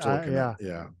was I'll just have to look in it. yeah.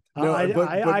 Yeah. I, No, but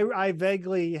I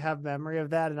vaguely have memory of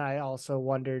that, and I also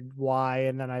wondered why,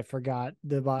 and then I forgot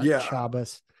about yeah,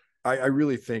 Shabbos. I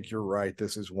really think you're right.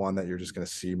 This is one that you're just going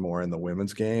to see more in the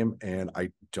women's game. And I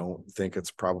don't think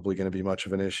it's probably going to be much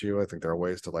of an issue. I think there are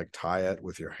ways to like tie it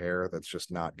with your hair that's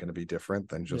just not going to be different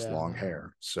than just Yeah, long no. hair.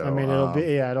 I So, mean, it'll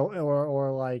be yeah,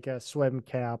 or like a swim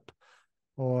cap,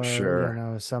 or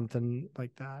sure. something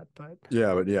like that. But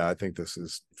But yeah, I think this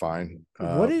is fine.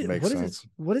 Makes sense.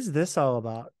 what is this all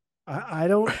about? I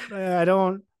Red,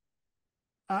 don't,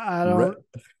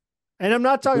 and I'm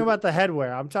not talking the, about the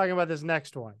headwear. I'm talking about this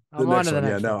next one. the I'm on next to the one.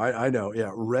 Yeah, next no, one. I know.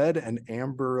 Yeah. Red and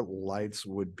amber lights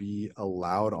would be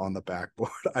allowed on the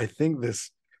backboard. I think this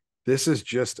is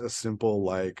just a simple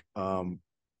like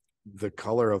the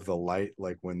color of the light,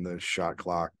 like when the shot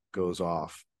clock goes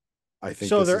off. I think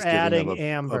So this they're is giving them adding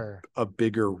amber. a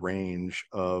bigger range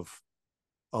of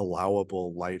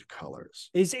allowable light colors.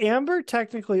 Is amber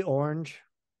technically orange?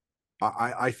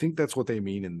 I think that's what they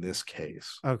mean in this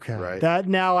case, Okay. right? That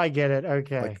now I get it. Like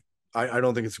Okay. I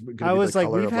don't think it's going to I be the was like,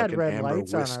 color we've of like had an red amber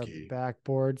lights on our whiskey.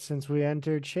 backboard since we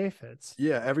entered Chaffetz.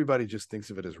 Yeah, everybody just thinks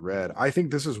of it as red. I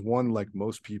think this is one like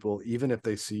most people, even if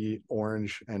they see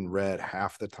orange and red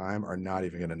half the time, are not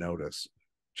even going to notice,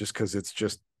 just because it's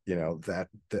just that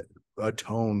a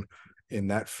tone in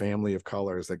that family of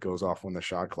colors that goes off when the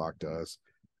shot clock does.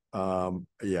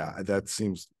 Yeah, that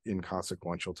seems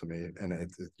inconsequential to me, and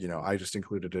I just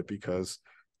included it because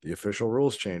the official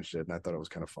rules changed it, and I thought it was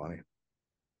kind of funny.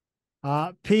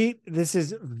 Pete, this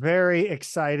is very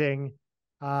exciting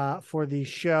for the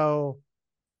show.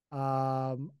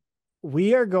 Um,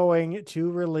 we are going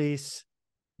to release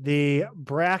the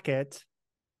bracket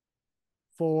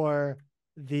for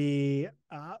the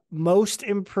most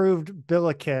improved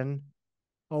Billiken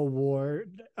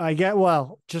award.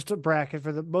 Just a bracket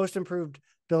for the most improved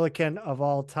Billiken of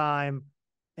all time.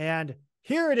 And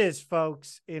here it is,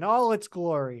 folks, in all its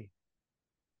glory.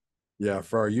 Yeah,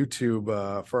 for our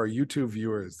YouTube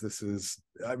viewers, this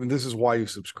is why you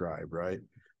subscribe, right?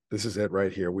 This is it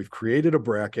right here. We've created a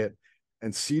bracket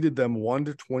and seeded them 1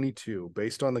 to 22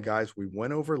 based on the guys we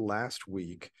went over last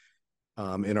week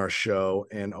in our show,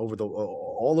 and over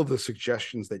all of the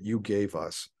suggestions that you gave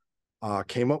us.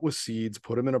 Came up with seeds,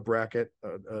 put them in a bracket,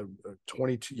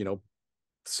 22,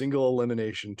 single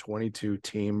elimination 22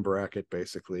 team bracket,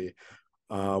 basically,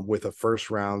 with a first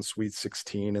round Sweet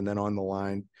 16, and then on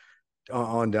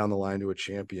down the line to a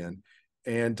champion.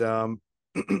 And I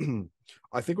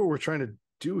think what we're trying to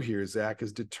do here, Zach,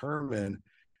 is determine,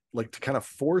 like, to kind of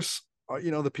force,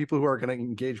 the people who are going to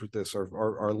engage with this,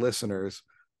 our listeners,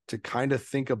 to kind of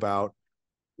think about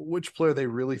which player they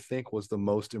really think was the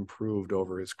most improved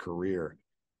over his career.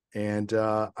 And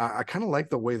I kind of like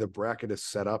the way the bracket is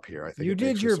set up here. I think you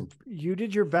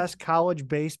did your best college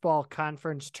baseball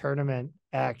conference tournament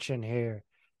action here.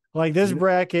 Like, this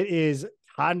bracket is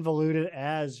convoluted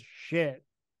as shit.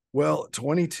 Well,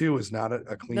 22 is not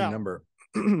a clean number.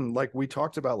 Like we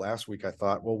talked about last week, I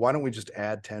thought, well, why don't we just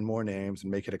add 10 more names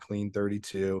and make it a clean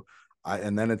 32?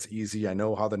 And then it's easy. I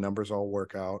know how the numbers all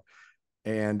work out.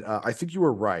 And I think you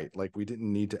were right. Like, we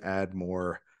didn't need to add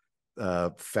more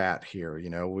fat here.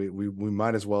 We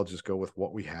might as well just go with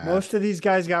what we had. Most of these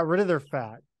guys got rid of their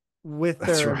fat with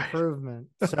their improvement.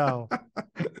 So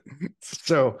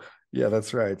yeah,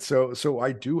 that's right. So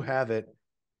I do have it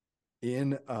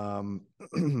in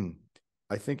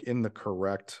I think in the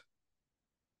correct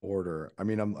order. I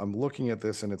mean, I'm looking at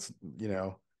this and it's,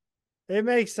 it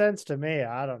makes sense to me.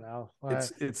 I don't know. I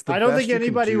don't think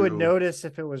anybody would notice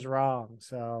if it was wrong.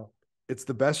 So it's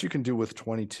the best you can do with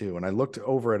 22. And I looked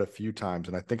over it a few times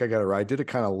and I think I got it right. I did it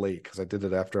kind of late because I did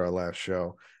it after our last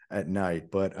show at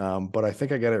night, but I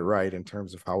think I got it right in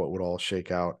terms of how it would all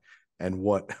shake out and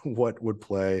what would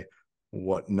play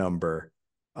what number.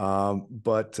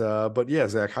 But yeah,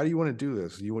 Zach, how do you want to do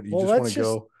this? You just want to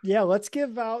go? Yeah, let's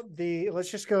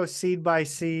just go seed by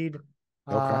seed.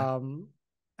 Okay.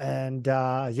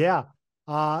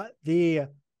 The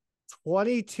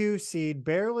 22 seed,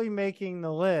 barely making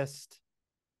the list,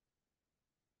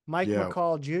 Mike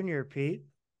McCall Jr., Pete.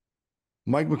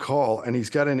 Mike McCall, and he's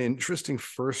got an interesting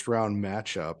first round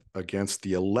matchup against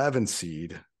the 11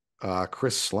 seed,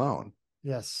 Chris Sloan.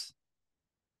 Yes.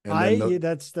 And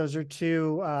those are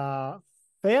two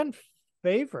fan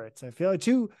favorites. I feel like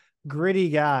two gritty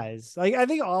guys. Like, I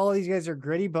think all of these guys are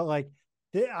gritty, but like,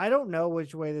 I don't know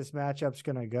which way this matchup's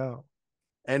gonna go.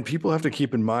 And people have to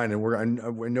keep in mind, and I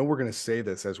know we're going to say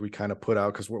this as we kind of put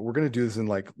out, because we're going to do this in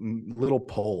like little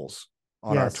polls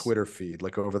on our Twitter feed,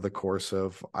 like over the course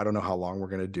of, I don't know how long we're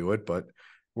going to do it, but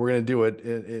we're going to do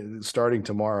it starting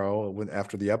tomorrow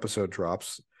after the episode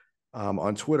drops.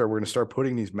 On Twitter, we're going to start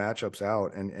putting these matchups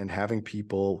out and having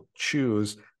people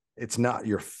choose. It's not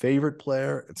your favorite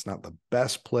player. It's not the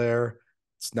best player.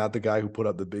 It's not the guy who put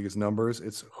up the biggest numbers.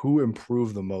 It's who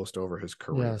improved the most over his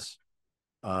career. Yes.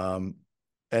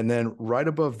 And then right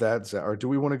above that, or do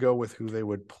we want to go with who they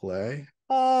would play?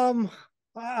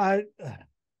 I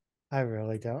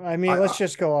really don't. I mean, let's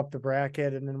just go up the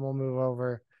bracket and then we'll move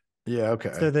over. Yeah.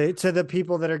 Okay. To the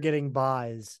people that are getting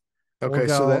buys. Okay.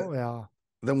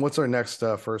 Then what's our next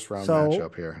first round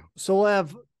matchup here? So we'll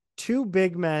have two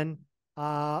big men,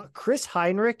 Chris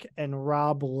Heinrich and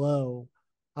Rob Lowe.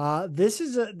 It's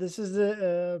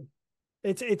a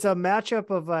matchup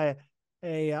of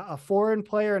a foreign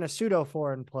player and a pseudo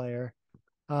foreign player,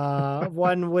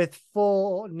 one with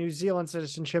full New Zealand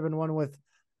citizenship and one with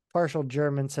partial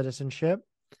German citizenship.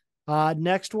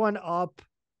 Next one up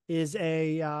is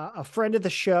a friend of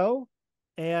the show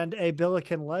and a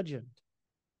Billiken legend.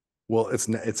 Well,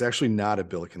 it's actually not a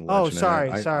Billiken legend. Oh,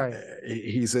 sorry.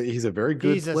 He's a very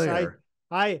good player.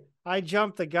 I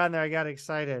jumped the gun there. I got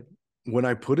excited. When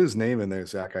I put his name in there,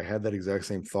 Zach, I had that exact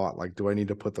same thought. Like, do I need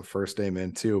to put the first name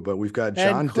in too? But we've got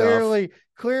John Duff.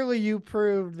 Clearly you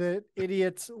proved that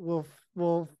idiots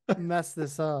will mess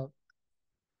this up.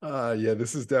 Yeah,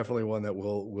 this is definitely one that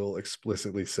we'll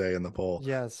explicitly say in the poll.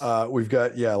 Yes. We've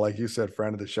got, like you said,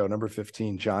 friend of the show, number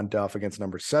 15, John Duff, against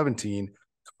number 17,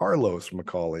 Carlos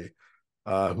McCauley,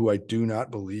 who I do not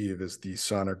believe is the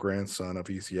son or grandson of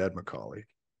Easy Ed McCauley.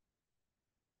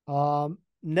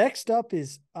 Next up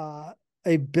is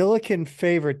a Billiken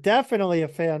favorite, definitely a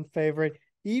fan favorite.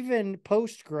 Even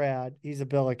post grad, he's a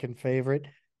Billiken favorite.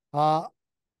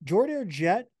 Jordan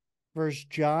Jett versus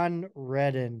John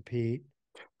Redden, Pete.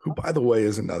 Who, by the way,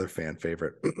 is another fan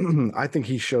favorite. I think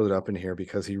he showed up in here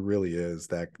because he really is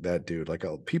that dude. Like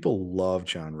people love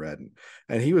John Redden,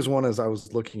 and he was one as I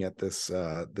was looking at this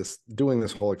doing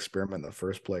this whole experiment in the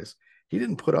first place. He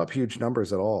didn't put up huge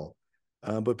numbers at all,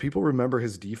 but people remember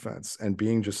his defense and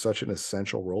being just such an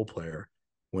essential role player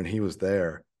when he was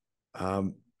there.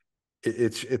 Um,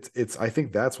 it's I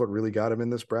think that's what really got him in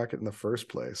this bracket in the first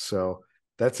place. So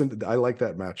I like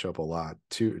that matchup a lot.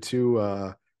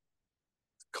 Two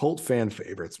cult fan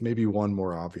favorites, maybe one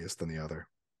more obvious than the other.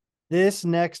 This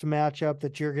next matchup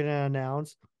that you're going to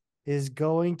announce is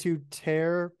going to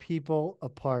tear people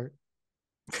apart.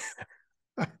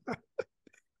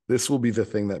 This will be the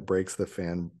thing that breaks the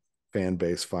fan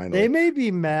base finally. They may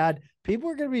be mad. People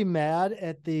are going to be mad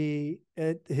at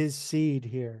his seed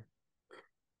here.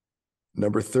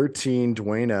 Number 13,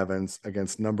 Dwayne Evans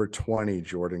against number 20,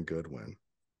 Jordan Goodwin.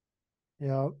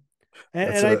 Yeah.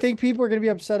 And I think people are going to be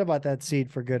upset about that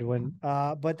seed for Goodwin,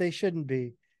 but they shouldn't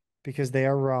be because they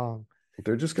are wrong.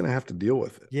 They're just going to have to deal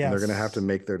with it. Yes. And they're going to have to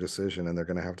make their decision and they're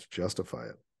going to have to justify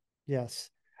it. Yes.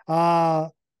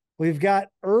 We've got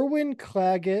Erwin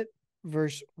Claggett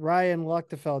versus Ryan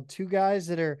Luchtefeld, two guys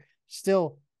that are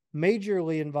still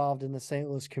majorly involved in the St.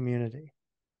 Louis community.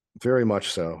 Very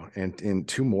much so, and in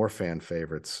two more fan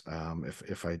favorites,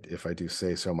 if I do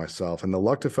say so myself. And the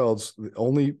Luchtefelds, the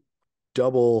only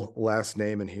double last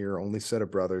name in here, only set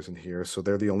of brothers in here, so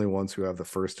they're the only ones who have the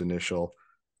first initial.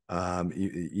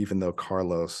 Even though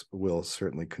Carlos will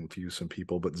certainly confuse some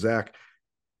people, but Zach,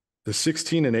 the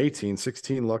 16 and 18,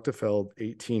 16 Luchtefeld,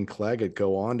 18 Claggett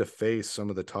go on to face some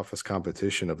of the toughest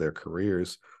competition of their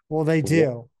careers. Well, they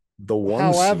do. The one,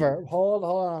 however, seed, hold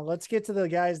on. Let's get to the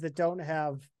guys that don't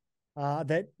have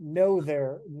that know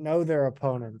their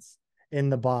opponents in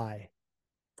the bye.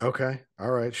 Okay.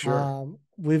 All right. Sure.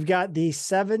 We've got the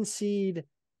 7 seed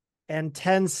and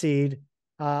 10 seed.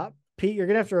 Pete, you're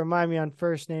gonna have to remind me on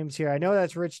first names here. I know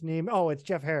that's Rich Neem. Oh, it's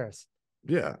Jeff Harris.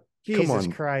 Yeah. Jesus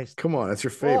Christ. Come on. That's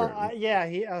your favorite. Well, yeah.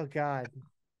 Oh God.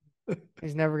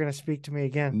 He's never gonna speak to me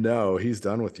again. No, he's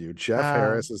done with you. Jeff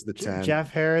Harris is the 10.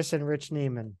 Jeff Harris and Rich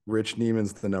Neiman. Rich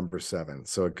Neiman's the number 7.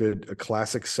 So a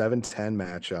classic 7-10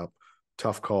 matchup.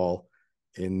 Tough call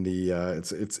in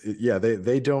the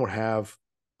they don't have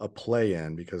a play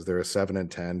in because they're a 7 and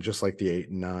 10, just like the 8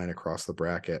 and 9 across the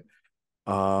bracket.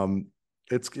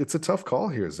 It's a tough call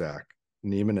here, Zach.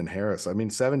 Neiman and Harris. I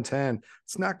mean, 7-10,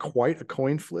 it's not quite a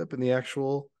coin flip in the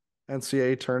actual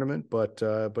NCAA tournament, but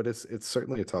it's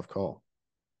certainly a tough call.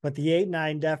 But the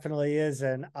 8-9 definitely is,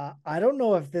 and I don't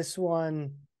know if this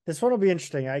one will be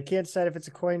interesting. I can't say if it's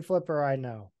a coin flip or I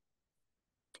know.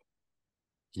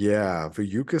 Yeah,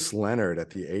 Vujukis Leonard at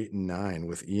the 8 and 9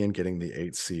 with Ian getting the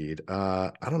 8 seed.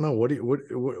 I don't know.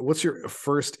 What's your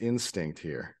first instinct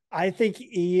here? I think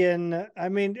Ian. I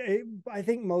mean, I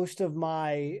think most of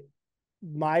my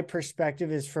perspective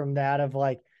is from that of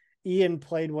like Ian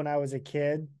played when I was a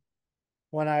kid,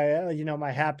 when I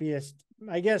my happiest,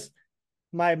 I guess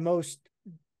my most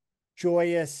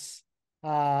joyous,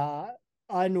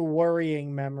 unworrying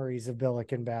memories of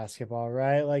Billiken basketball,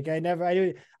 right? Like I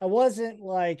wasn't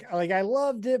like I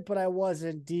loved it, but I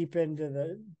wasn't deep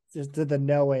into the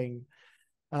knowing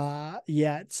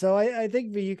yet. So I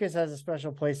think Vujukis has a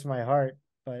special place in my heart,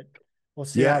 but we'll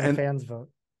see how the fans vote.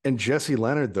 And Jesse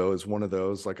Leonard, though, is one of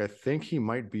those, like, I think he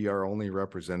might be our only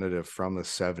representative from the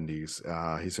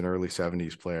 70s. He's an early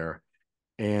 70s player.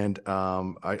 And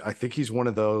I think he's one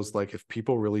of those, like, if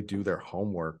people really do their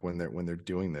homework when they're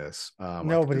doing this.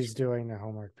 Nobody's doing their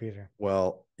homework, Peter.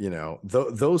 Well,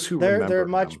 those who they're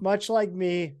much like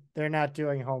me. They're not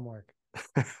doing homework.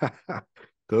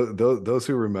 those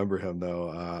who remember him, though,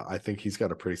 I think he's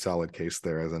got a pretty solid case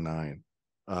there as a 9.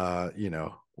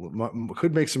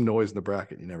 Could make some noise in the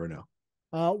bracket. You never know.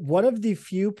 One of the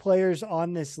few players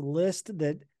on this list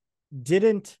that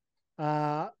didn't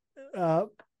start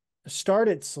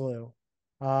at SLU.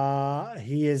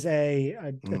 He is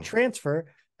a transfer,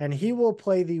 and he will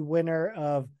play the winner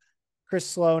of Chris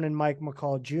Sloan and Mike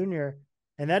McCall Jr.,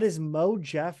 and that is Mo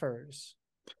Jeffers.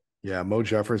 Yeah, Mo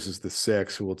Jeffers is the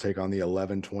 6 who will take on the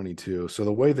 11-22. So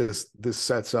the way this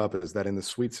sets up is that in the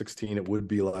Sweet 16, it would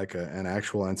be like an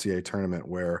actual NCAA tournament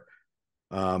where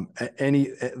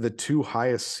the 2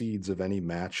 highest seeds of any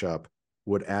matchup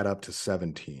would add up to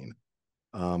 17.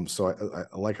 So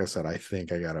like I said, I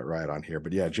think I got it right on here.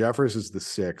 But yeah, Jeffers is the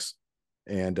 6,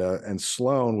 and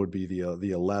Sloan would be the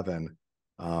 11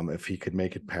 if he could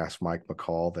make it past Mike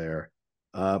McCall there.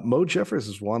 Mo Jeffers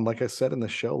is one, like I said in the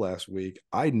show last week,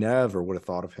 I never would have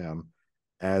thought of him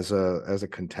as a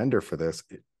contender for this.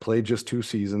 It played just 2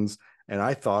 seasons, and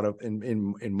I thought of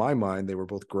in my mind they were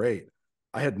both great.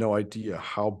 I had no idea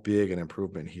how big an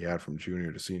improvement he had from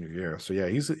junior to senior year. So yeah,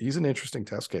 he's an interesting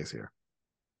test case here.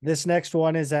 This next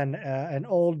one is an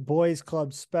old boys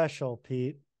club special,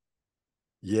 Pete.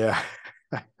 Yeah,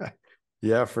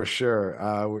 yeah, for sure.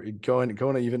 We're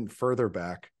going even further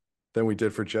back than we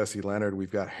did for Jesse Leonard.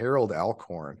 We've got Harold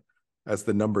Alcorn as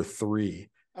the number 3,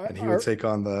 and he would take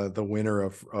on the winner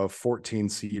of 14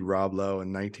 seed Rob Lowe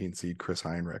and 19 seed Chris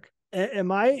Heinrich.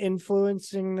 Am I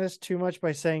influencing this too much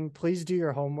by saying please do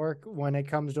your homework when it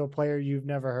comes to a player you've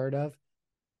never heard of?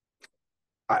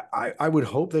 I would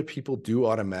hope that people do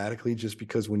automatically, just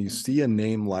because when you see a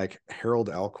name like Harold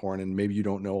Alcorn, and maybe you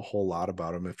don't know a whole lot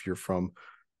about him if you're from,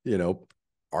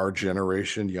 our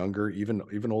generation, younger, even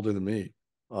older than me,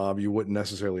 you wouldn't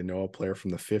necessarily know a player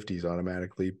from the 50s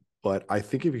automatically. But I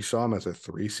think if you saw him as a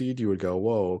 3 seed, you would go,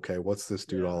 whoa, okay, what's this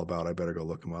dude all about? I better go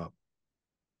look him up.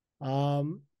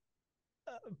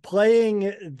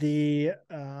 Playing the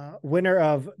winner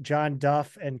of John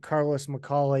Duff and Carlos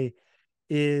McCauley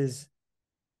is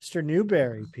Mr.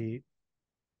 Newberry, Pete.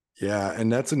 Yeah,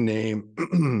 and that's a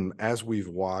name as we've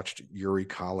watched Yuri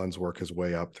Collins work his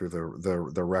way up through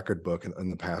the record book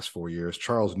in the past 4 years.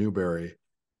 Charles Newberry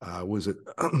was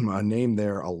a name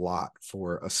there a lot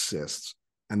for assists.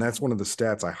 And that's one of the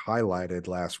stats I highlighted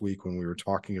last week when we were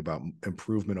talking about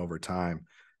improvement over time.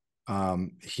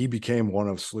 He became one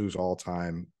of SLU's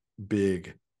all-time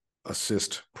big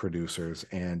assist producers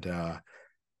and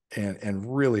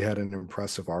really had an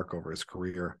impressive arc over his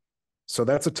career. So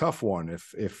that's a tough one.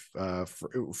 If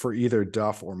for either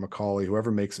Duff or McCauley,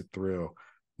 whoever makes it through,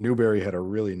 Newberry had a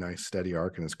really nice steady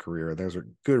arc in his career. There's a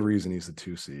good reason he's the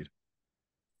 2 seed.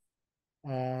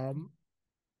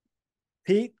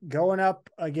 Pete, going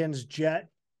up against Jet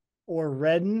or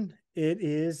Redden, it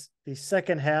is the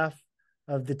second half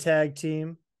of the tag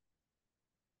team.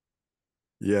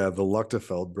 Yeah, the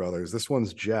Luchtefeld brothers. This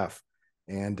one's Jeff.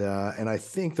 And I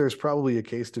think there's probably a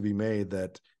case to be made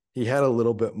that he had a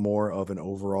little bit more of an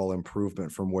overall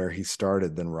improvement from where he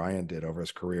started than Ryan did over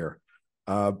his career.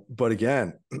 But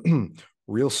again,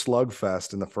 real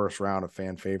slugfest in the first round of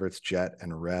fan favorites, Jet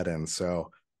and Red. And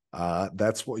so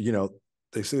that's what,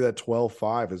 they say that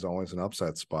 12-5 is always an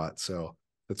upset spot. So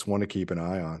it's one to keep an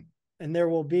eye on. And there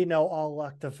will be no all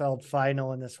Luchtefeld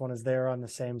final in this one, as they're on the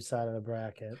same side of the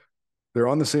bracket. They're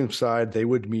on the same side. They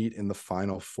would meet in the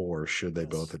final 4 should they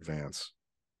both advance.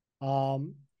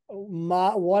 Another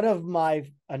one of my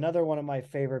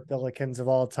favorite Billikens of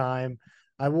all time.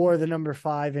 I wore the number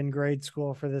 5 in grade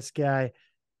school for this guy.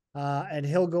 And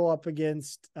he'll go up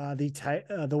against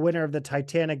the winner of the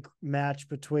Titanic match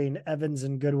between Evans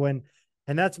and Goodwin,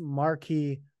 and that's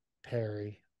Marquis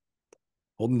Perry.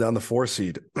 Holding down the 4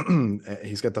 seed.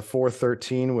 He's got the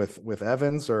 413 with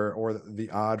Evans or the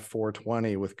odd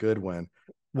 420 with Goodwin.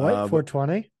 What,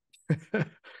 420?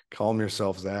 Calm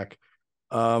yourself, Zach.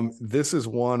 This is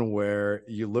one where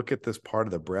you look at this part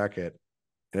of the bracket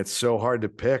and it's so hard to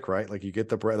pick, right? Like you get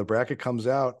the bracket comes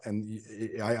out, and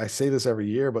I say this every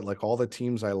year, but like all the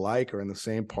teams I like are in the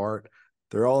same part.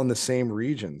 They're all in the same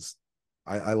regions.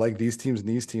 I like these teams and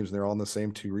these teams, and they're all in the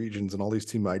same 2 regions, and all these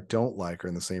teams I don't like are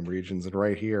in the same regions. And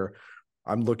right here,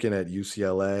 I'm looking at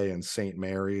UCLA and St.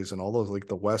 Mary's and all those, like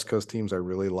the West Coast teams I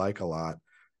really like a lot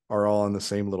are all in the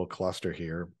same little cluster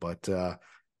here. But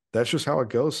that's just how it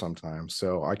goes sometimes.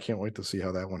 So I can't wait to see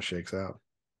how that one shakes out.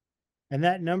 And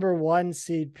that number 1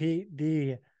 seed, Pete,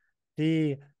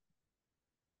 the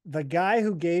guy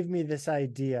who gave me this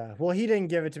idea, well, he didn't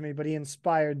give it to me, but he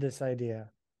inspired this idea.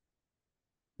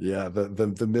 Yeah,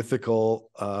 the mythical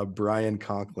Brian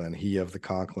Conklin, he of the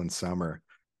Conklin Summer.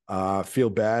 Feel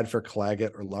bad for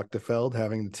Claggett or Luchtefeld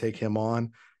having to take him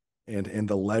on, and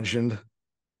the legend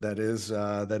that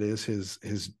is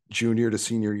his junior to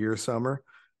senior year summer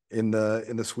in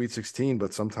the Sweet 16.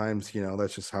 But sometimes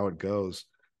that's just how it goes.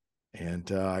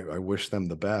 And I wish them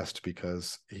the best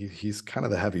because he's kind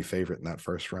of the heavy favorite in that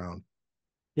first round.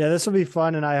 Yeah, this will be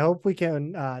fun, and I hope we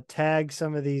can tag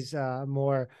some of these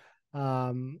more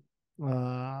current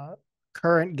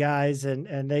guys,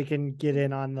 and they can get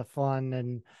in on the fun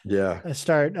and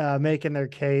start making their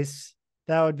case.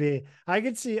 That would be, I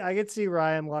could see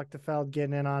Ryan Luchtefeld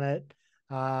getting in on it.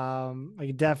 I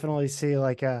could definitely see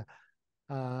like a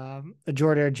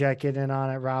Jordan Jet getting in on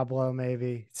it. Rob Lowe,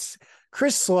 maybe.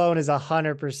 Chris Sloan is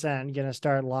 100% going to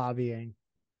start lobbying.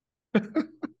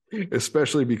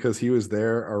 Especially because he was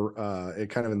there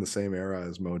kind of in the same era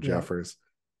as Mo Jeffers.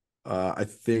 I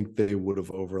think they would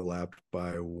have overlapped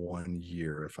by 1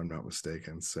 year, if I'm not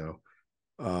mistaken. So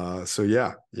So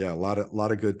yeah, a lot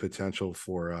of good potential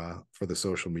for the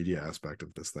social media aspect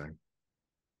of this thing.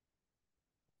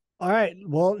 All right.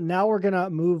 Well, now we're going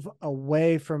to move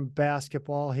away from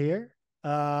basketball here.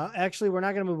 Actually, we're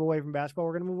not going to move away from basketball.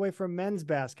 We're going to move away from men's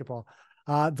basketball.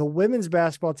 The women's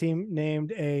basketball team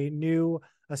named a new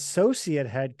associate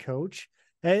head coach.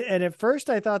 And at first,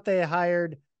 I thought they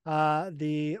hired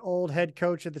the old head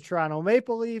coach of the Toronto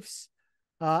Maple Leafs.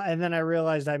 And then I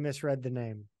realized I misread the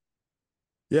name.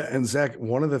 Yeah, and Zach,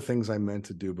 one of the things I meant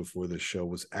to do before this show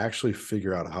was actually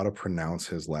figure out how to pronounce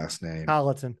his last name.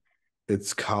 Colleton.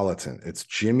 It's Colleton. It's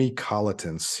Jimmy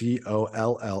Colleton, Colloton.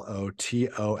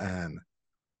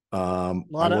 A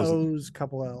lot of O's,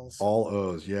 couple L's. All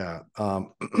O's, yeah.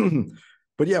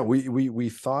 But yeah, we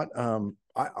thought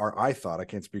I thought, I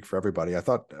can't speak for everybody. I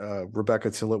thought Rebecca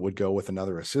Tillett would go with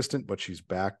another assistant, but she's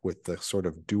back with the sort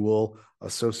of dual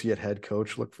associate head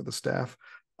coach look for the staff.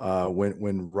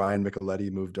 When Ryan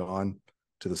Micheletti moved on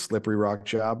to the Slippery Rock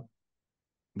job,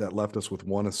 that left us with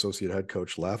one associate head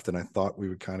coach left, and I thought we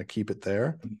would kind of keep it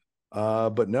there.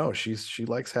 But no, she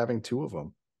likes having two of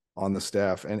them on the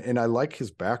staff, and I like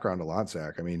his background a lot,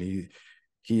 Zach. I mean,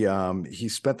 he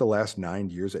spent the last 9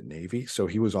 years at Navy, so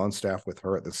he was on staff with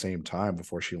her at the same time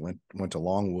before she went to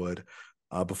Longwood.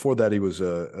 Before that, he was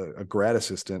a grad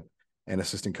assistant and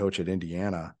assistant coach at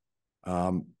Indiana.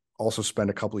 Also spent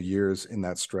a couple of years in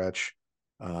that stretch.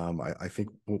 I think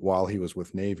while he was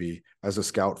with Navy as a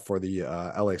scout for the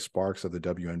LA Sparks of the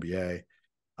WNBA.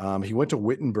 He went to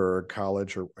Wittenberg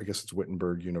College, or I guess it's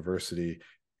Wittenberg University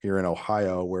here in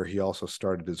Ohio, where he also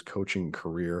started his coaching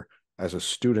career as a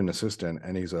student assistant,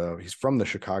 and he's from the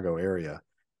Chicago area.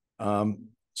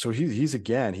 So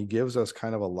he gives us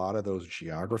kind of a lot of those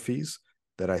geographies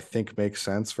that I think make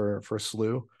sense for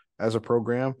SLU as a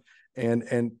program. And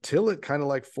Tillett, kind of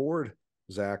like Ford,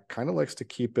 Zach, kind of likes to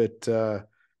keep it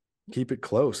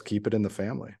close, keep it in the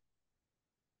family.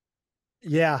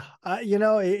 Yeah.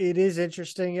 It is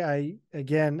interesting. I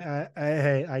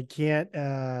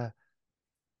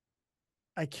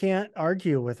can't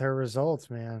argue with her results,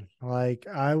 man. Like,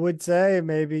 I would say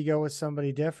maybe go with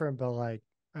somebody different, but like,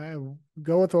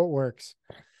 go with what works.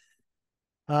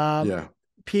 Yeah.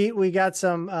 Pete, we got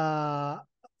some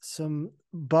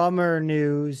bummer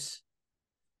news.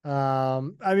 I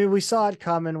mean, we saw it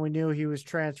coming. We knew he was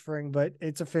transferring, but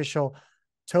it's official.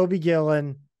 Toby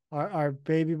Gillen, our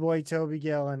baby boy Toby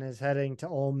Gillen, is heading to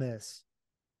Ole Miss.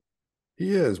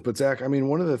 He is, but Zach, I mean,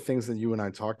 one of the things that you and I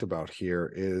talked about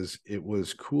here is it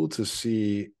was cool to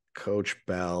see Coach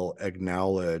Bell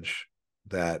acknowledge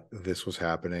that this was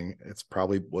happening. It's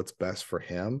probably what's best for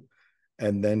him.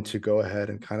 And then to go ahead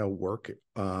and kind of work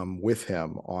with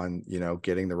him on,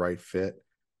 getting the right fit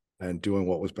and doing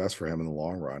what was best for him in the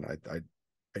long run.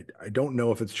 I don't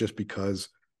know if it's just because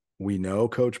we know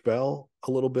Coach Bell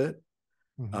a little bit.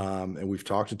 Mm-hmm. And we've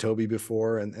talked to Toby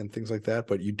before and things like that,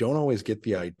 but you don't always get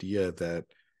the idea that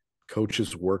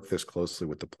coaches work this closely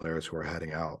with the players who are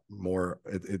heading out.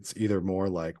 It's either more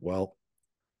like, well,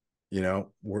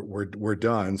 we're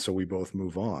done, so we both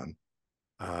move on,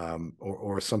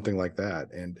 or something like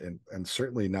that, and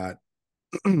certainly not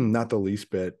not the least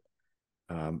bit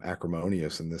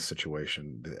acrimonious in this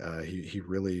situation. He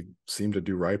really seemed to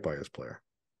do right by his player.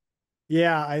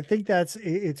 Yeah, I think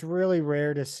it's really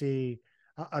rare to see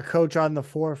a coach on the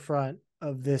forefront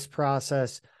of this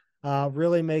process,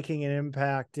 really making an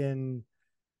impact in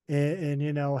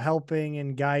helping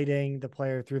and guiding the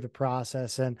player through the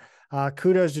process. And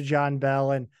kudos to John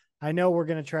Bell. And I know we're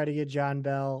going to try to get John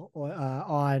Bell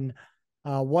on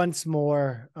once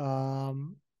more,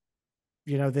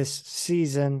 this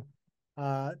season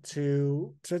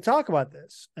to talk about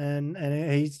this. And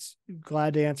he's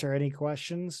glad to answer any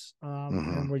questions.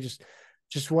 And we're just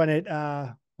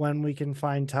when we can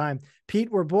find time. Pete,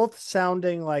 we're both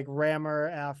sounding like Rammer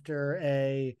after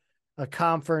a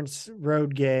conference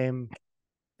road game.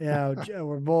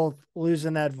 We're both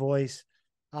losing that voice.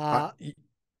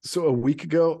 So a week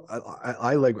ago,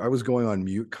 I was going on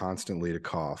mute constantly to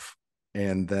cough.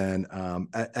 And then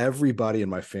everybody in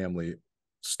my family,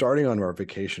 starting on our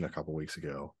vacation a couple weeks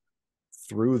ago,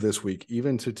 through this week,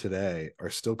 even to today, are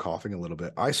still coughing a little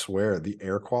bit. I swear the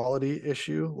air quality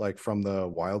issue, like from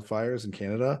the wildfires in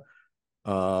Canada,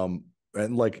 and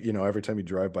every time you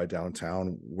drive by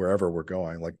downtown, wherever we're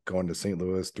going, like going to St.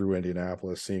 Louis, through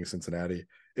Indianapolis, seeing Cincinnati,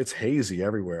 it's hazy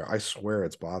everywhere. I swear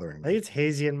it's bothering me. I think it's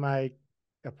hazy in my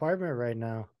apartment right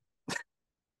now.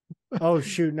 Oh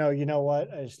shoot, no, you know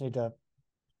what? I just need to.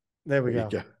 There we go.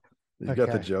 You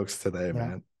got the jokes today,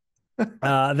 man.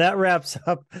 That wraps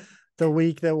up the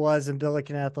week that was in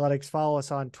Billiken Athletics. Follow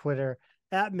us on Twitter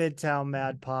at Midtown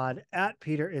Mad Pod, at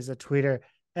Peter is a tweeter,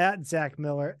 at Zach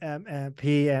Miller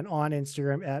MMP, and on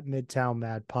Instagram at Midtown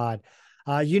Mad Pod.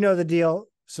 You know the deal.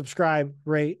 Subscribe,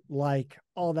 rate, like,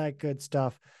 all that good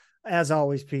stuff. As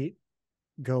always, Pete,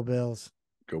 go Bills.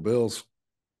 Go Bills.